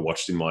I've ever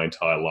watched in my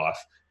entire life.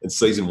 And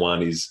season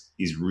 1 is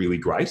really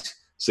great.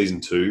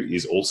 Season 2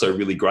 is also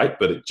really great,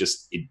 but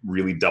it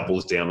really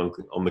doubles down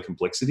on the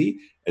complexity.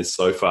 And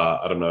so far,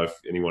 I don't know if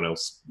anyone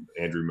else,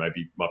 Andrew, might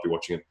be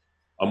watching it.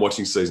 I'm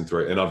watching season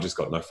 3, and I've just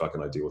got no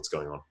fucking idea what's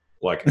going on.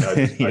 Like,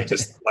 I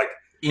just like,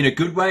 in a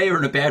good way or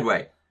in a bad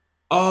way?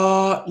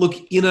 Look,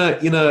 in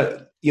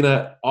a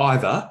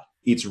either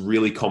it's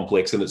really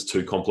complex and it's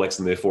too complex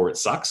and therefore it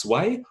sucks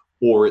way,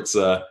 or it's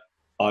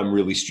I'm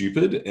really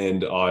stupid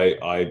and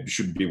I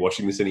shouldn't be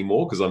watching this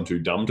anymore because I'm too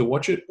dumb to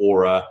watch it,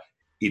 or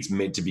it's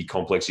meant to be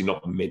complex. You're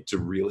not meant to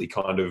really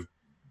kind of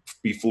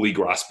be fully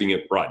grasping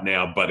it right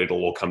now, but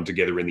it'll all come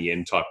together in the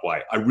end type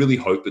way. I really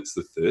hope it's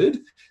the third,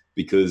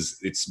 because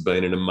it's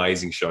been an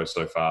amazing show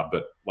so far,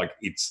 but like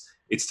it's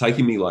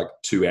taking me like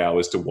 2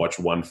 hours to watch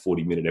one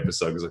 40-minute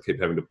episode because I keep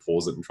having to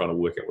pause it and trying to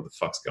work out what the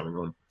fuck's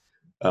going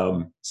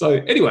on. So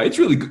anyway, it's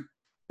really good.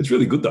 It's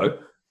really good though.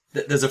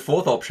 There's a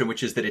fourth option,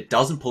 which is that it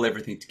doesn't pull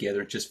everything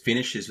together. It just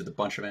finishes with a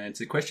bunch of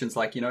unanswered questions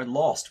like,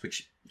 Lost,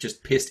 which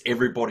just pissed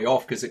everybody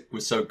off because it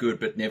was so good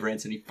but never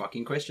answered any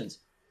fucking questions.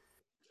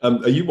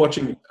 Are you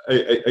watching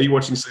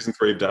season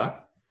 3 of Dark,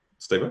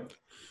 Steve?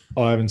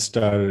 I haven't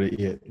started it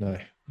yet. No.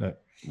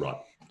 Right.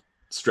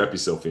 Strap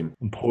yourself in.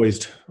 I'm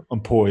poised.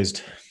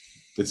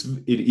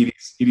 It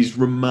is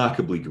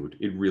remarkably good.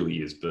 It really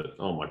is. But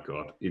oh my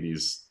god,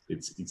 it's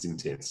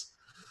intense.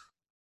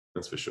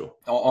 That's for sure.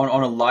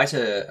 On a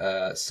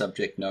lighter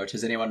subject note,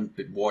 has anyone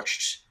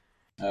watched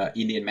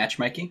Indian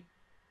matchmaking?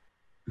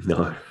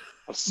 No.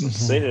 I've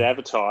seen it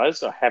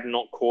advertised. I have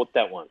not caught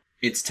that one.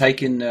 It's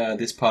taken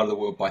this part of the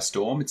world by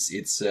storm.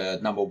 It's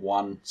number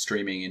 1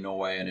 streaming in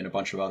Norway and in a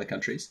bunch of other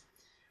countries.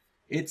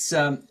 It's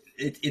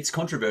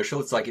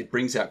controversial. It's like it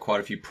brings out quite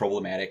a few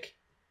problematic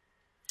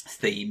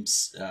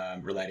themes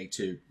relating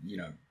to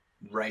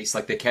race.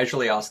 Like they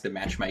casually ask the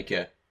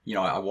matchmaker,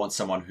 I want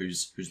someone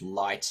who's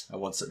light.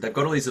 They've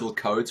got all these little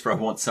codes for I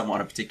want someone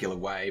a particular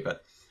way,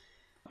 but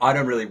I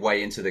don't really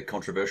weigh into the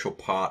controversial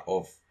part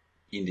of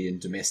Indian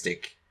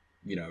domestic,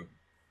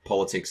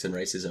 politics and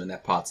racism, and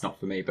that part's not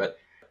for me. But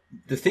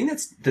the thing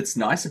that's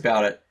nice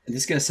about it, and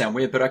this is going to sound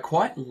weird, but I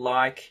quite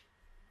like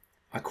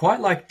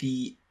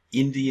the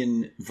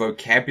Indian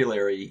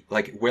vocabulary.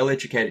 Like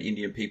well-educated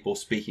Indian people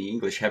speaking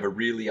English have a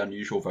really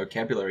unusual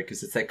vocabulary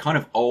because it's that kind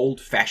of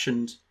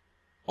old-fashioned,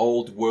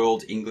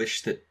 old-world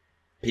English that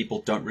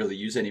people don't really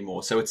use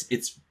anymore. So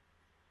it's.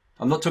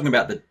 I'm not talking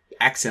about the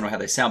accent or how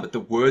they sound, but the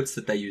words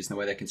that they use and the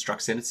way they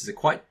construct sentences are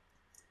quite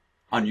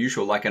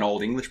unusual, like an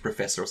old English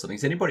professor or something.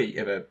 Has anybody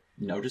ever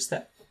noticed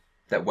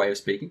that way of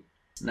speaking?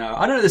 No,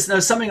 I don't know.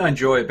 There's something I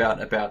enjoy about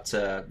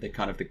the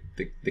kind of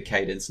the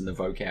cadence and the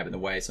vocab and the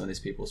way some of these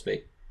people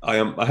speak. I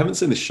haven't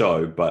seen the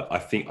show, but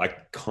I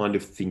kind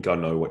of think I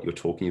know what you're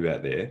talking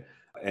about there.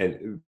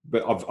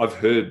 But I've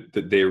heard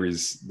that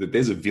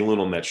there's a villain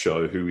on that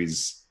show who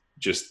is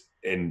just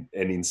an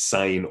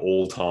insane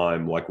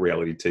all-time like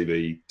reality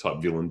TV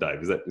type villain.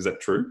 Dave, is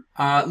that true?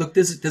 Look,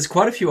 there's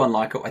quite a few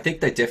unlikable. I think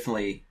they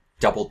definitely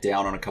doubled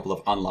down on a couple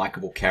of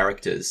unlikable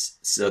characters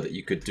so that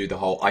you could do the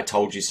whole "I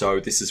told you so,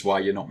 this is why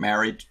you're not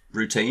married"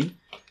 routine.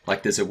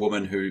 Like there's a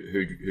woman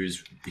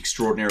who's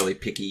extraordinarily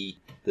picky.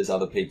 There's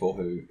other people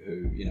who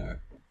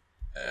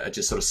are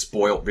just sort of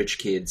spoiled rich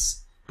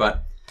kids,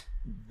 but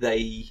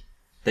they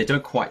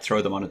don't quite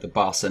throw them under the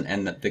bus,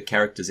 and the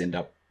characters end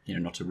up,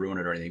 not to ruin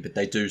it or anything, but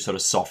they do sort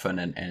of soften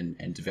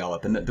and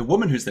develop. And the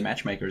woman who's the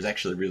matchmaker is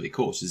actually really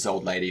cool. She's this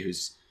old lady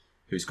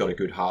who's got a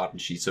good heart,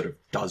 and she sort of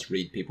does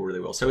read people really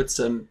well. So it's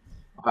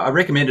I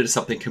recommend it as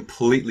something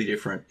completely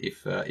different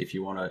if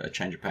you want a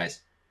change of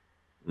pace.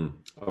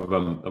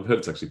 I've heard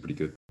it's actually pretty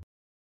good.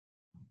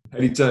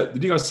 Hey,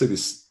 did you guys see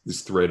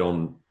this thread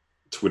on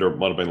Twitter? It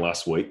might have been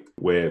last week,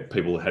 where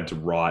people had to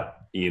write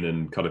in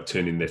and kind of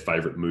turn in their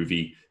favorite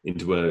movie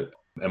into a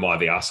 "Am I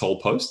the asshole?"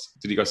 post.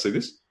 Did you guys see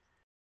this?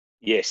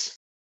 Yes.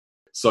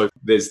 So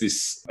there's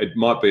this. It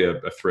might be a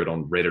thread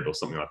on Reddit or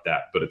something like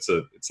that, but it's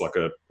like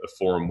a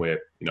forum where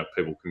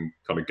people can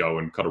kind of go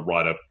and kind of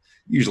write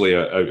usually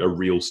a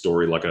real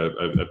story, like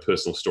a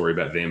personal story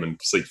about them, and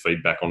seek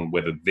feedback on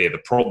whether they're the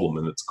problem.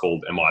 And it's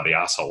called "Am I the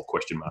asshole?" ?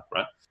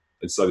 Right?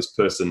 And so this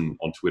person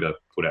on Twitter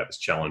put out this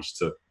challenge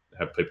to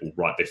have people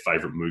write their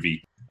favorite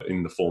movie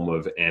in the form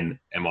of an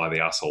 "Am I the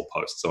asshole?"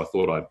 post. So I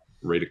thought I'd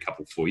read a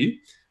couple for you.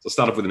 So I'll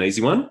start off with an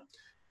easy one.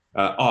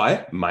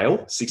 I,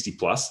 male, 60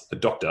 plus, a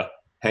doctor,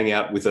 hang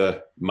out with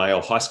a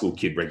male high school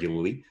kid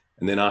regularly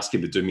and then ask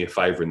him to do me a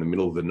favor in the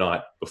middle of the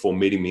night before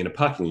meeting me in a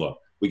parking lot.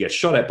 We get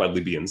shot at by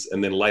Libyans,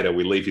 and then later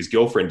we leave his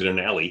girlfriend in an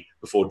alley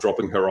before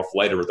dropping her off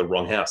later at the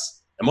wrong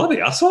house. Am I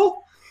the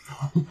asshole?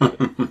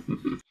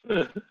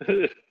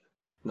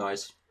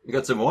 Nice. You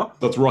got some more?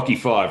 That's Rocky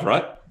 5,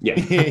 right? Yeah.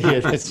 Yeah,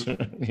 that's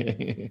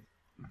right.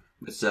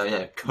 It's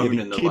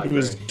Conan the kid Librarian.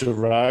 was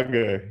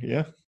Durago,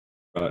 yeah.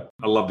 Right.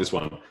 I love this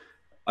one.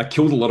 I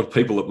killed a lot of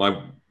people at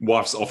my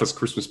wife's office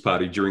Christmas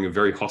party during a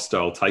very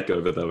hostile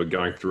takeover they were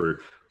going through.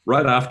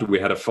 Right after we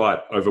had a fight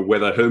over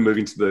whether her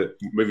moving to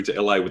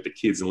LA with the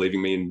kids and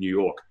leaving me in New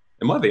York.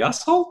 Am I the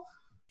asshole?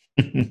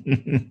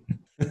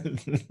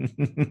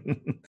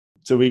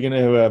 So we're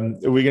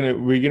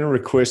gonna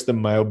request the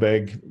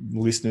mailbag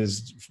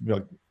listeners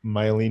like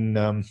mail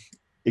in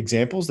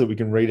examples that we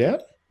can read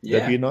out. Yeah.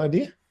 That'd be an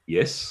idea.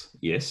 Yes.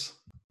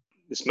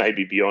 This may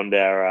be beyond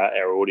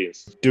our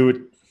audience. Do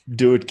it,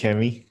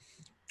 Cammy,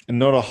 and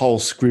not a whole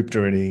script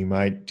or anything,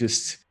 mate.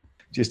 Just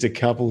a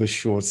couple of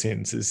short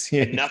sentences.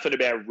 Yeah. Nothing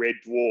about Red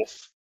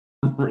Dwarf.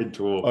 Red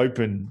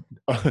Dwarf.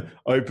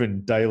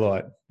 Open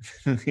daylight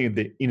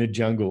in a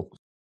jungle.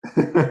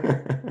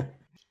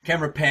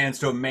 Camera pans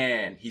to a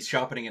man. He's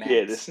sharpening an axe.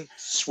 Yeah, there's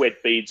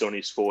sweat beads on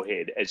his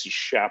forehead as he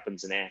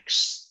sharpens an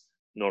axe.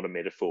 Not a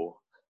metaphor,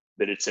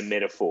 but it's a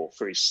metaphor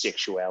for his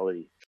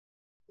sexuality.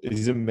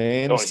 Is a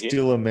man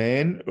still a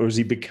man, or has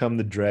he become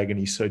the dragon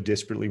he so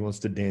desperately wants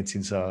to dance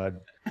inside?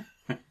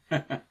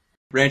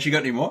 Ranch, you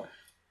got any more?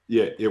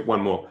 Yeah,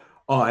 one more.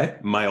 I,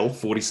 male,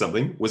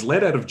 40-something, was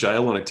let out of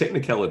jail on a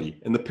technicality,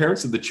 and the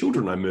parents of the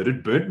children I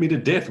murdered burnt me to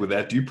death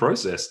without due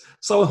process.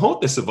 So I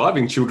haunt their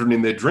surviving children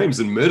in their dreams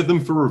and murder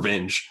them for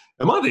revenge.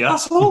 Am I the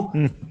asshole?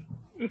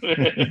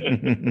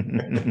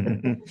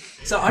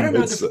 So I don't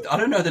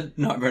know the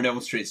Nightmare on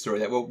Elm Street story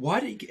that well. How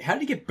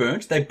did he get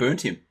burnt? They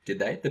burnt him, did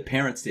they? The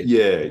parents did.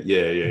 Yeah.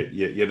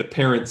 The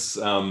parents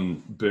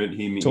burnt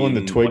him. It's on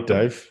the tweet,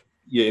 Dave.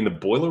 Yeah, in the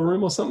boiler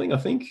room or something. I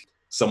think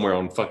somewhere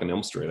on fucking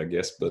Elm Street, I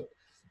guess. But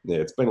yeah,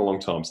 it's been a long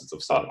time since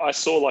I've seen it. I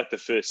saw like the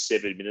first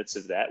 7 minutes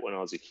of that when I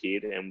was a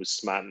kid, and was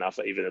smart enough,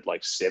 even at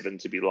like 7,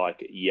 to be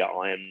like, "Yeah,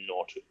 I am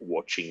not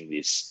watching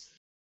this."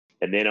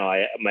 And then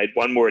I made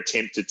one more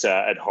attempt at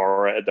the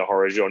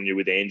horror genre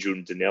with Andrew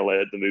and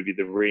Danella at the movie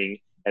The Ring,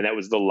 and that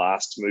was the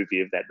last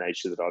movie of that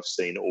nature that I've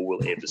seen or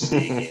will ever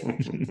see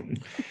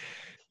again.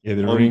 Yeah,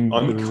 The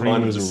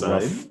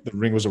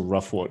Ring was a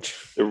rough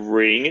watch. The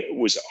Ring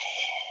was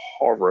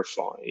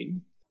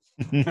horrifying.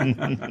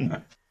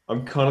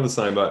 I'm kind of the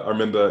same, but I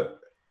remember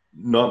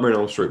Nightmare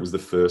on Elm Street was the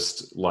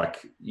first,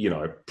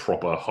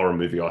 proper horror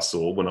movie I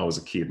saw when I was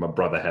a kid. My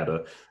brother had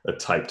a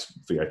taped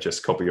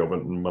VHS copy of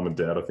it, and Mum and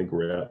Dad, I think,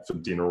 were out for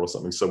dinner or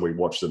something, so we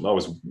watched it. And I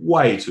was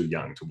way too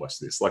young to watch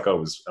this. Like I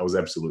was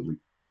absolutely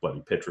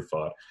bloody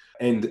petrified.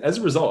 And as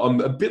a result, I'm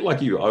a bit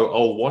like you.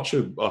 I'll watch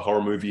a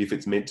horror movie if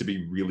it's meant to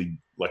be really,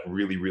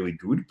 really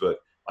good, but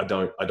I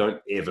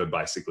don't ever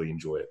basically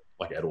enjoy it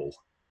at all.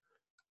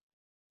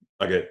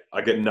 I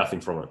get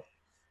nothing from it.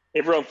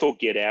 Everyone thought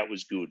Get Out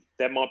was good.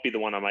 That might be the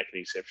one I make an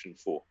exception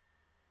for.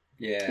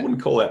 Yeah, I wouldn't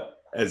call it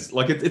as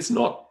it's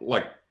not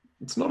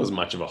as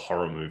much of a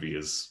horror movie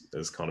as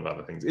kind of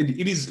other things.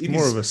 It is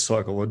more of a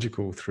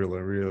psychological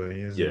thriller,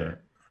 really, isn't it?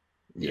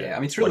 Yeah. I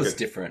mean, thriller's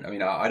different. I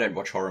mean, I don't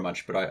watch horror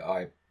much, but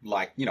I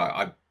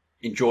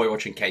enjoy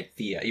watching Cape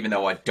Fear, even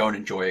though I don't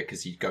enjoy it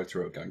because you go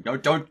through it going, no,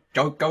 don't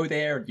go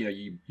there.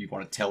 You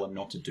want to tell them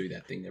not to do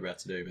that thing they're about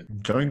to do.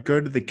 But don't go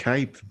to the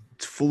Cape.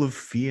 It's full of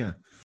fear.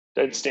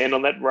 Don't stand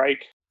on that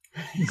rake.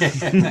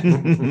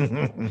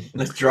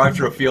 Let's drive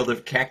through a field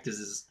of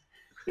cactuses.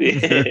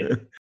 Yeah.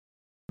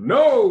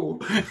 No.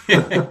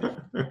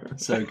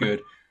 So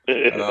good.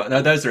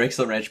 No, those are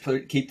excellent, Ranch.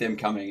 Keep them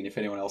coming. And if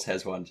anyone else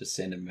has one, just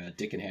send them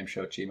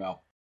dickandhamshow@gmail.com.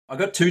 I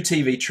got 2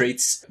 TV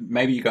treats.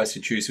 Maybe you guys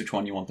can choose which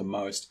one you want the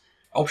most.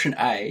 Option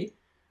A,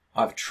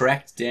 I've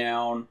tracked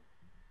down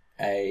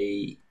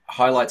a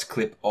highlights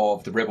clip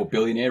of the Rebel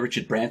Billionaire,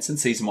 Richard Branson,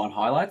 season 1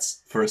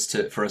 highlights for us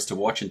to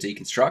watch and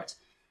deconstruct.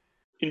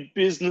 In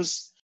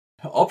business.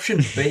 Option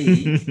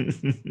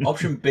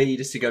B,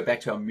 just to go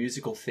back to our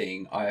musical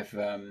thing, I've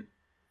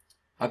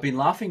been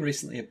laughing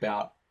recently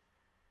about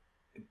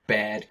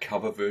bad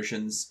cover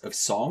versions of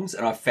songs,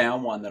 and I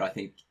found one that I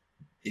think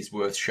is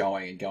worth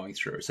showing and going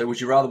through. So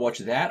would you rather watch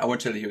that? I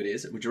won't tell you who it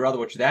is. Would you rather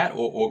watch that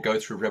or go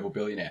through Rebel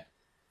Billionaire?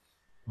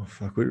 Oh,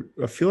 fuck.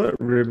 I feel like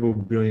Rebel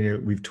Billionaire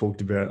we've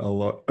talked about a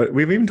lot.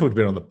 We've even talked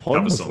about it on the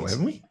pod before,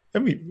 haven't we?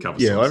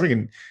 Yeah, I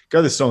reckon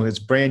go the song. It's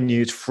brand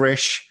new. It's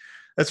fresh.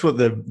 That's what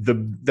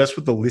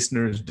the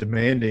listener is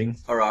demanding.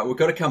 All right, we've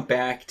got to come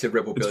back to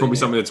Rebel Billionaire. It's probably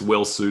something that's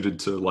well suited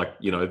to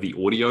the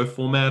audio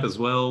format as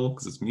well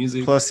because it's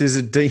music. Plus, there's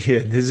a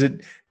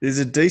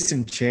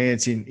decent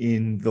chance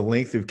in the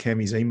length of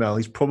Cammy's email,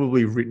 he's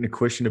probably written a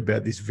question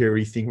about this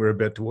very thing we're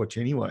about to watch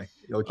anyway.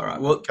 All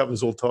right, well, it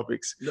covers all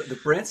topics. The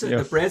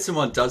Branson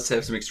one does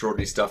have some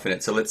extraordinary stuff in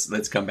it, so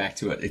let's come back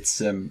to it.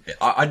 It's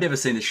I'd never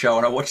seen the show,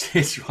 and I watched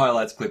this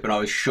highlights clip, and I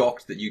was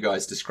shocked that you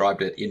guys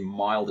described it in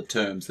milder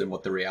terms than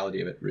what the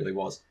reality of it really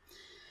was.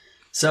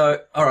 So,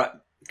 all right,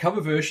 cover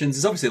versions.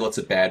 There's obviously lots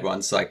of bad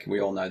ones, like we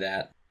all know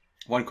that.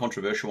 One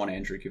controversial one,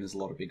 Andrew, given there's a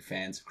lot of big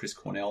fans of Chris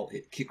Cornell.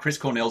 Chris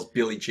Cornell's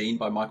Billie Jean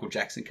by Michael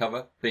Jackson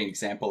cover, being an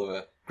example of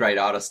a great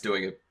artist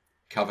doing a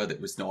cover that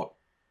was not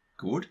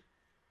good.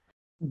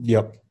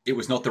 Yep. It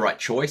was not the right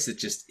choice. It's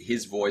just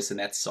his voice and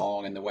that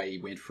song and the way he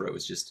went for it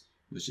was just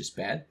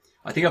bad.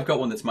 I think I've got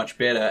one that's much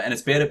better, and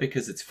it's better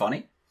because it's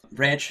funny.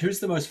 Ranch, who's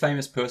the most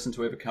famous person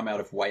to ever come out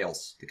of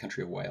Wales, the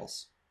country of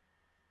Wales?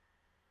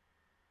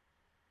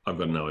 I've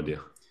got no idea.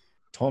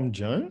 Tom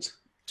Jones?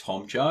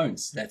 Tom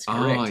Jones. That's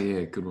correct. Oh,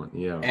 yeah, good one.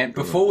 Yeah. And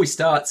good before one. we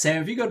start, Sam,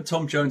 have you got a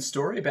Tom Jones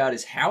story about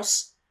his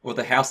house or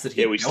the house that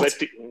he we built?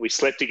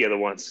 slept together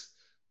once.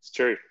 It's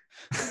true.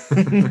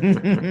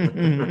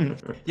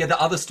 Yeah, the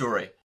other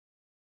story.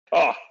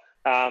 Oh,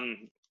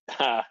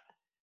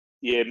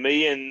 yeah.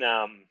 Me and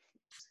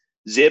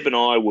Zeb and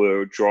I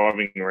were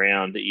driving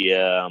around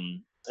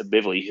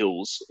Beverly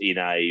Hills in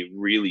a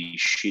really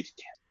shit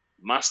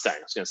Mustang.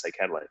 I was going to say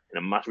Cadillac,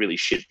 in a really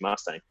shit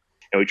Mustang,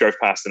 and we drove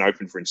past and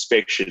opened for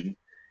inspection.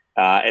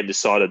 And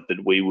decided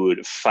that we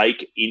would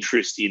fake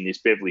interest in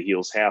this Beverly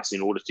Hills house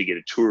in order to get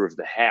a tour of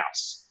the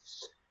house.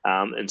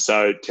 And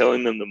so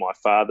telling them that my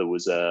father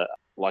was a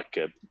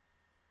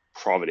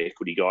private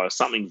equity guy or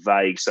something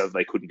vague so that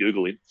they couldn't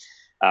Google him.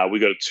 We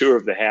got a tour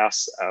of the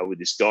house with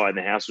this guy, and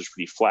the house was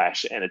pretty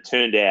flash. And it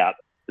turned out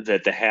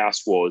that the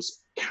house was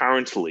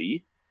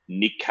currently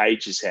Nic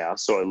Cage's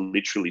house. So I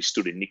literally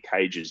stood in Nic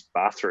Cage's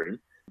bathroom.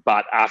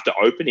 But after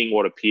opening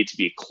what appeared to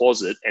be a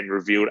closet and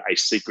revealed a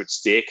secret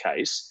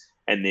staircase,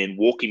 and then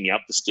walking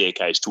up the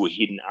staircase to a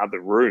hidden other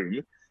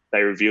room,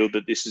 they revealed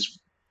that this is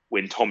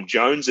when Tom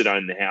Jones had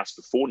owned the house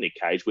before Nic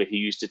Cage, where he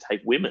used to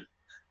take women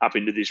up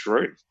into this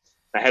room.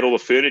 They had all the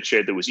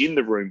furniture that was in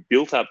the room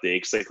built up there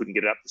because they couldn't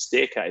get it up the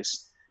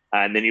staircase.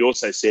 And then he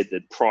also said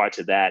that prior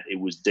to that, it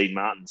was Dean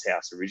Martin's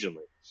house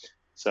originally.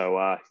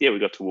 So, we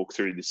got to walk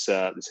through this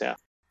house.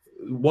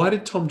 Why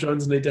did Tom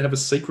Jones need to have a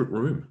secret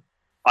room?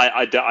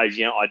 I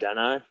don't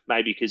know.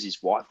 Maybe because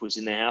his wife was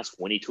in the house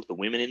when he took the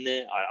women in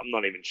there. I'm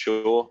not even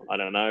sure. I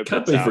don't know.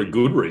 Can't be for a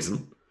good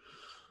reason.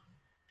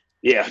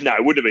 Yeah, no,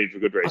 it wouldn't have been for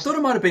good I reason. thought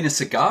it might have been a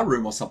cigar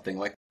room or something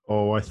like.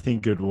 Oh, I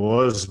think it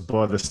was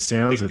by the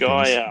sounds The of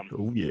guy, things.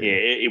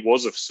 it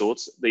was of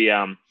sorts.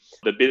 The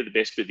best bit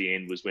at the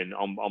end was when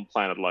I'm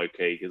playing it low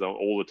key because I'm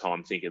all the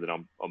time thinking that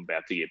I'm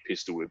about to get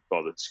pistol whipped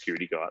by the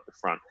security guy at the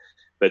front.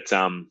 But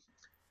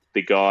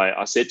the guy,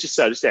 I said, just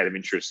out of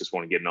interest, just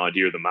want to get an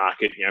idea of the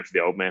market, for the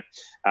old man.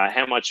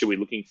 How much are we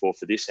looking for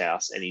this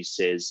house? And he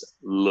says,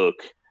 look,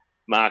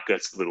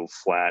 market's a little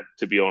flat.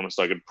 To be honest,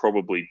 I could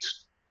probably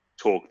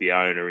talk the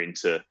owner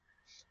into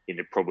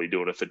probably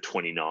doing it for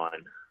 29.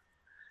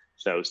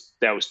 So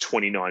that was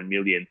 29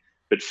 million.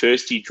 But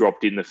first he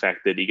dropped in the fact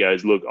that he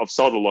goes, look, I've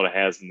sold a lot of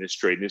houses in this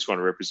street, and this one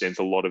represents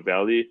a lot of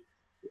value.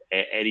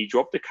 And he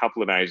dropped a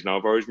couple of names. And I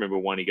always remember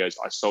one, he goes,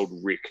 I sold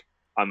Rick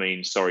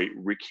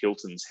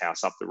Hilton's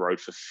house up the road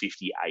for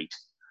 58.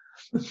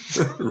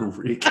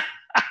 Rick.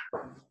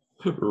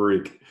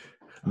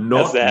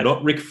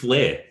 Not Ric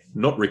Flair.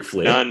 Not Ric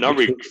Flair. No, not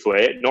Ric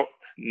Flair. Not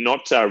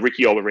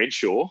Ricky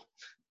Olorenshaw.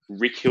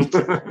 Rick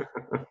Hilton.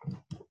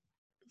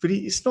 But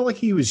it's not like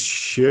he was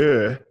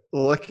sure.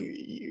 Like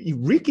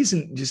Rick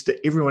isn't just that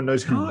everyone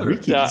knows who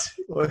Rick is.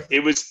 Like,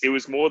 it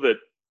was more that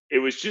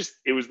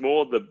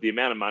the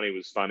amount of money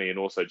was funny, and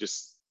also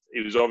just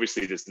it was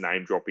obviously just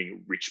name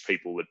dropping rich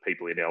people that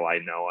people in LA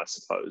know, I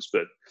suppose.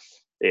 But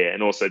yeah,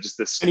 and also just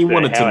this. And he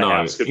wanted to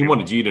know. He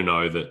wanted you to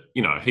know that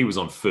he was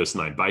on first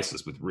name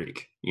basis with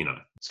Rick.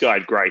 This guy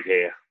had great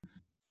hair.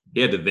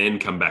 He had to then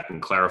come back and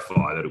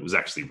clarify that it was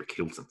actually Rick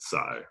Hilton.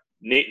 So.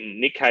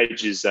 Nic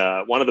Cage's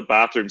one of the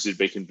bathrooms had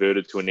been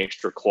converted to an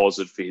extra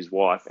closet for his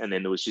wife, and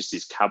then there was just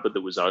this cupboard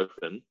that was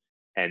open,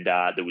 and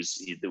there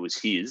was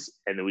his,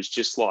 and it was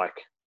just like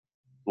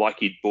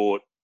he'd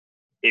bought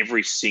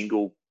every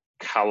single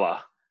color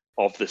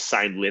of the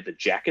same leather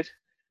jacket.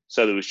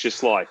 So there was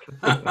just like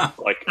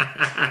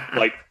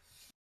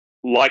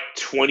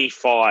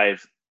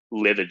 25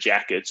 leather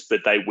jackets,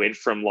 but they went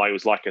from it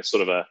was like a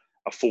sort of a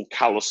full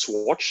color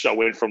swatch. So it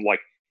went from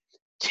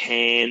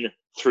tan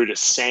through to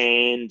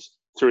sand,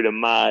 through to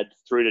mud,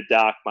 through to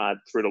dark mud,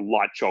 through to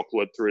light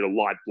chocolate, through to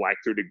light black,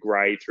 through to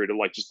grey, through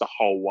to just the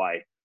whole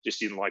way,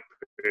 just in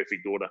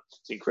perfect order.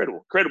 It's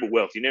incredible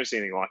wealth. You've never seen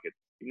anything like it.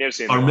 You've never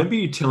seen. I remember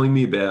you telling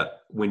me about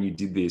when you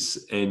did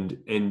this, and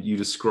you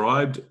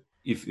described,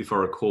 if I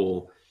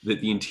recall,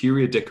 that the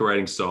interior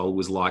decorating style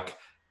was like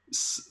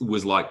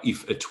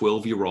if a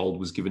 12-year-old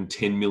was given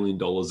 $10 million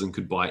and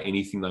could buy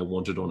anything they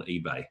wanted on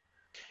eBay.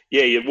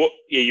 Yeah,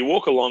 you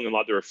walk along and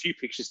there are a few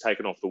pictures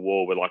taken off the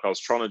wall where I was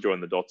trying to join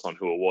the dots on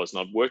who it was,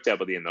 and I'd worked out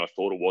by the end that I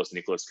thought it was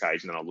Nicolas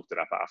Cage, and then I looked it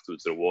up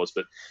afterwards that it was.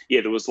 But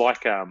yeah, there was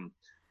the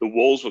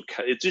walls were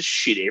just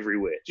shit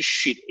everywhere,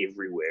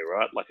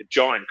 right? Like a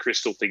giant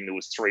crystal thing that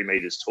was 3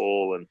 meters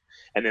tall,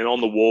 and then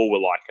on the wall were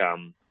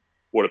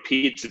what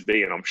appeared to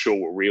be, and I'm sure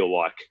were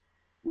real,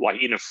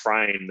 in a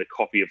frame, the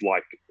copy of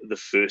the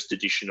first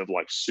edition of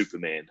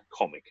Superman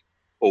comic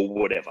or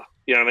whatever.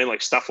 You know what I mean?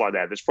 Stuff like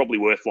that. That's probably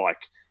worth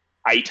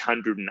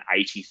 $880,000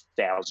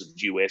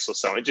 US or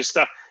so.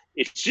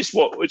 It's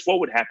what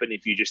would happen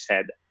if you just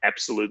had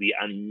absolutely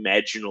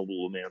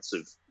unimaginable amounts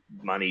of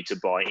money to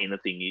buy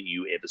anything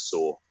you ever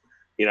saw.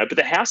 But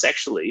the house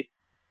actually,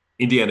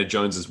 Indiana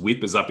Jones's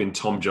whip is up in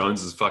Tom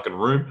Jones's fucking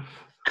room.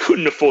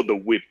 Couldn't afford the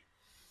whip.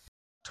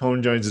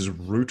 Tom Jones's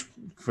root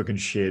fucking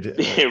shed.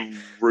 Yeah,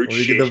 root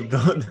shed.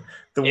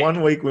 The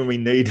 1 week when we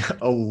need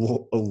a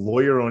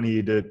lawyer on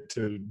here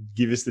to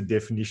give us the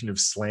definition of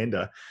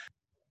slander.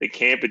 the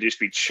camp would just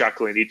be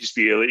chuckling. He'd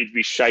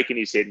be shaking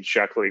his head and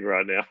chuckling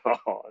right now.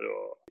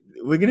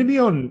 We're going to be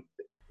on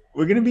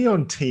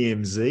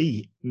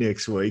TMZ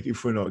next week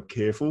if we're not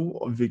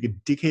careful. I think a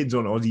Dickheads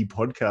on Aussie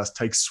podcast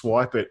takes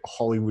swipe at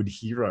Hollywood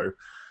hero.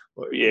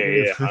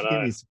 Yeah, I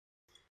know.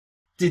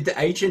 Did the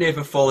agent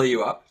ever follow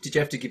you up? Did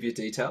you have to give your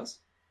details?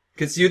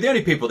 Because you're the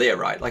only people there,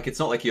 right? Like, it's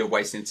not like you're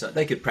wasting time.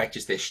 They could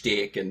practice their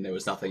shtick and there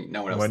was no one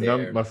else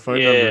there. My phone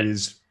number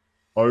is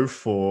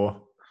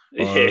 04.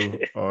 I'm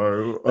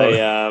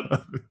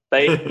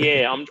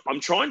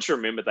trying to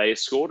remember. They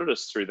escorted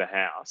us through the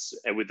house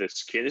and with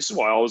this. This is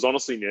why I was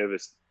honestly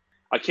nervous.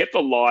 I kept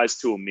the lies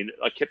to a minute.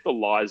 I kept the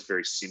lies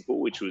very simple,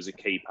 which was a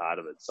key part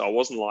of it. So I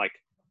wasn't like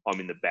I'm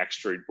in the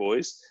Backstreet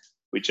Boys,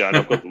 which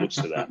I've got the looks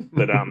for that.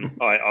 But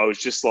I was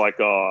just like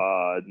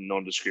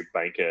nondescript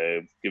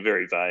banker,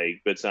 very vague.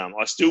 But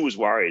I still was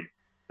worried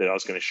that I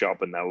was going to show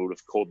up and they would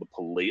have called the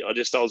police. I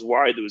was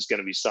worried there was going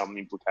to be some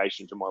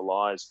implication to my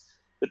lies.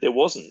 But there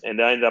wasn't.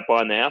 And I ended up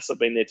buying the house. I've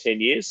been there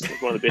 10 years.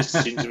 It's one of the best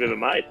decisions I've ever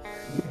made.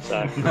 So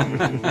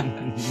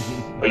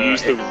I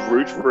use the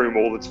root room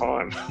all the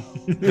time.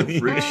 The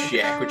root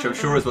shack, which I'm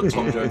sure is what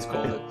Tom Jones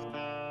called it.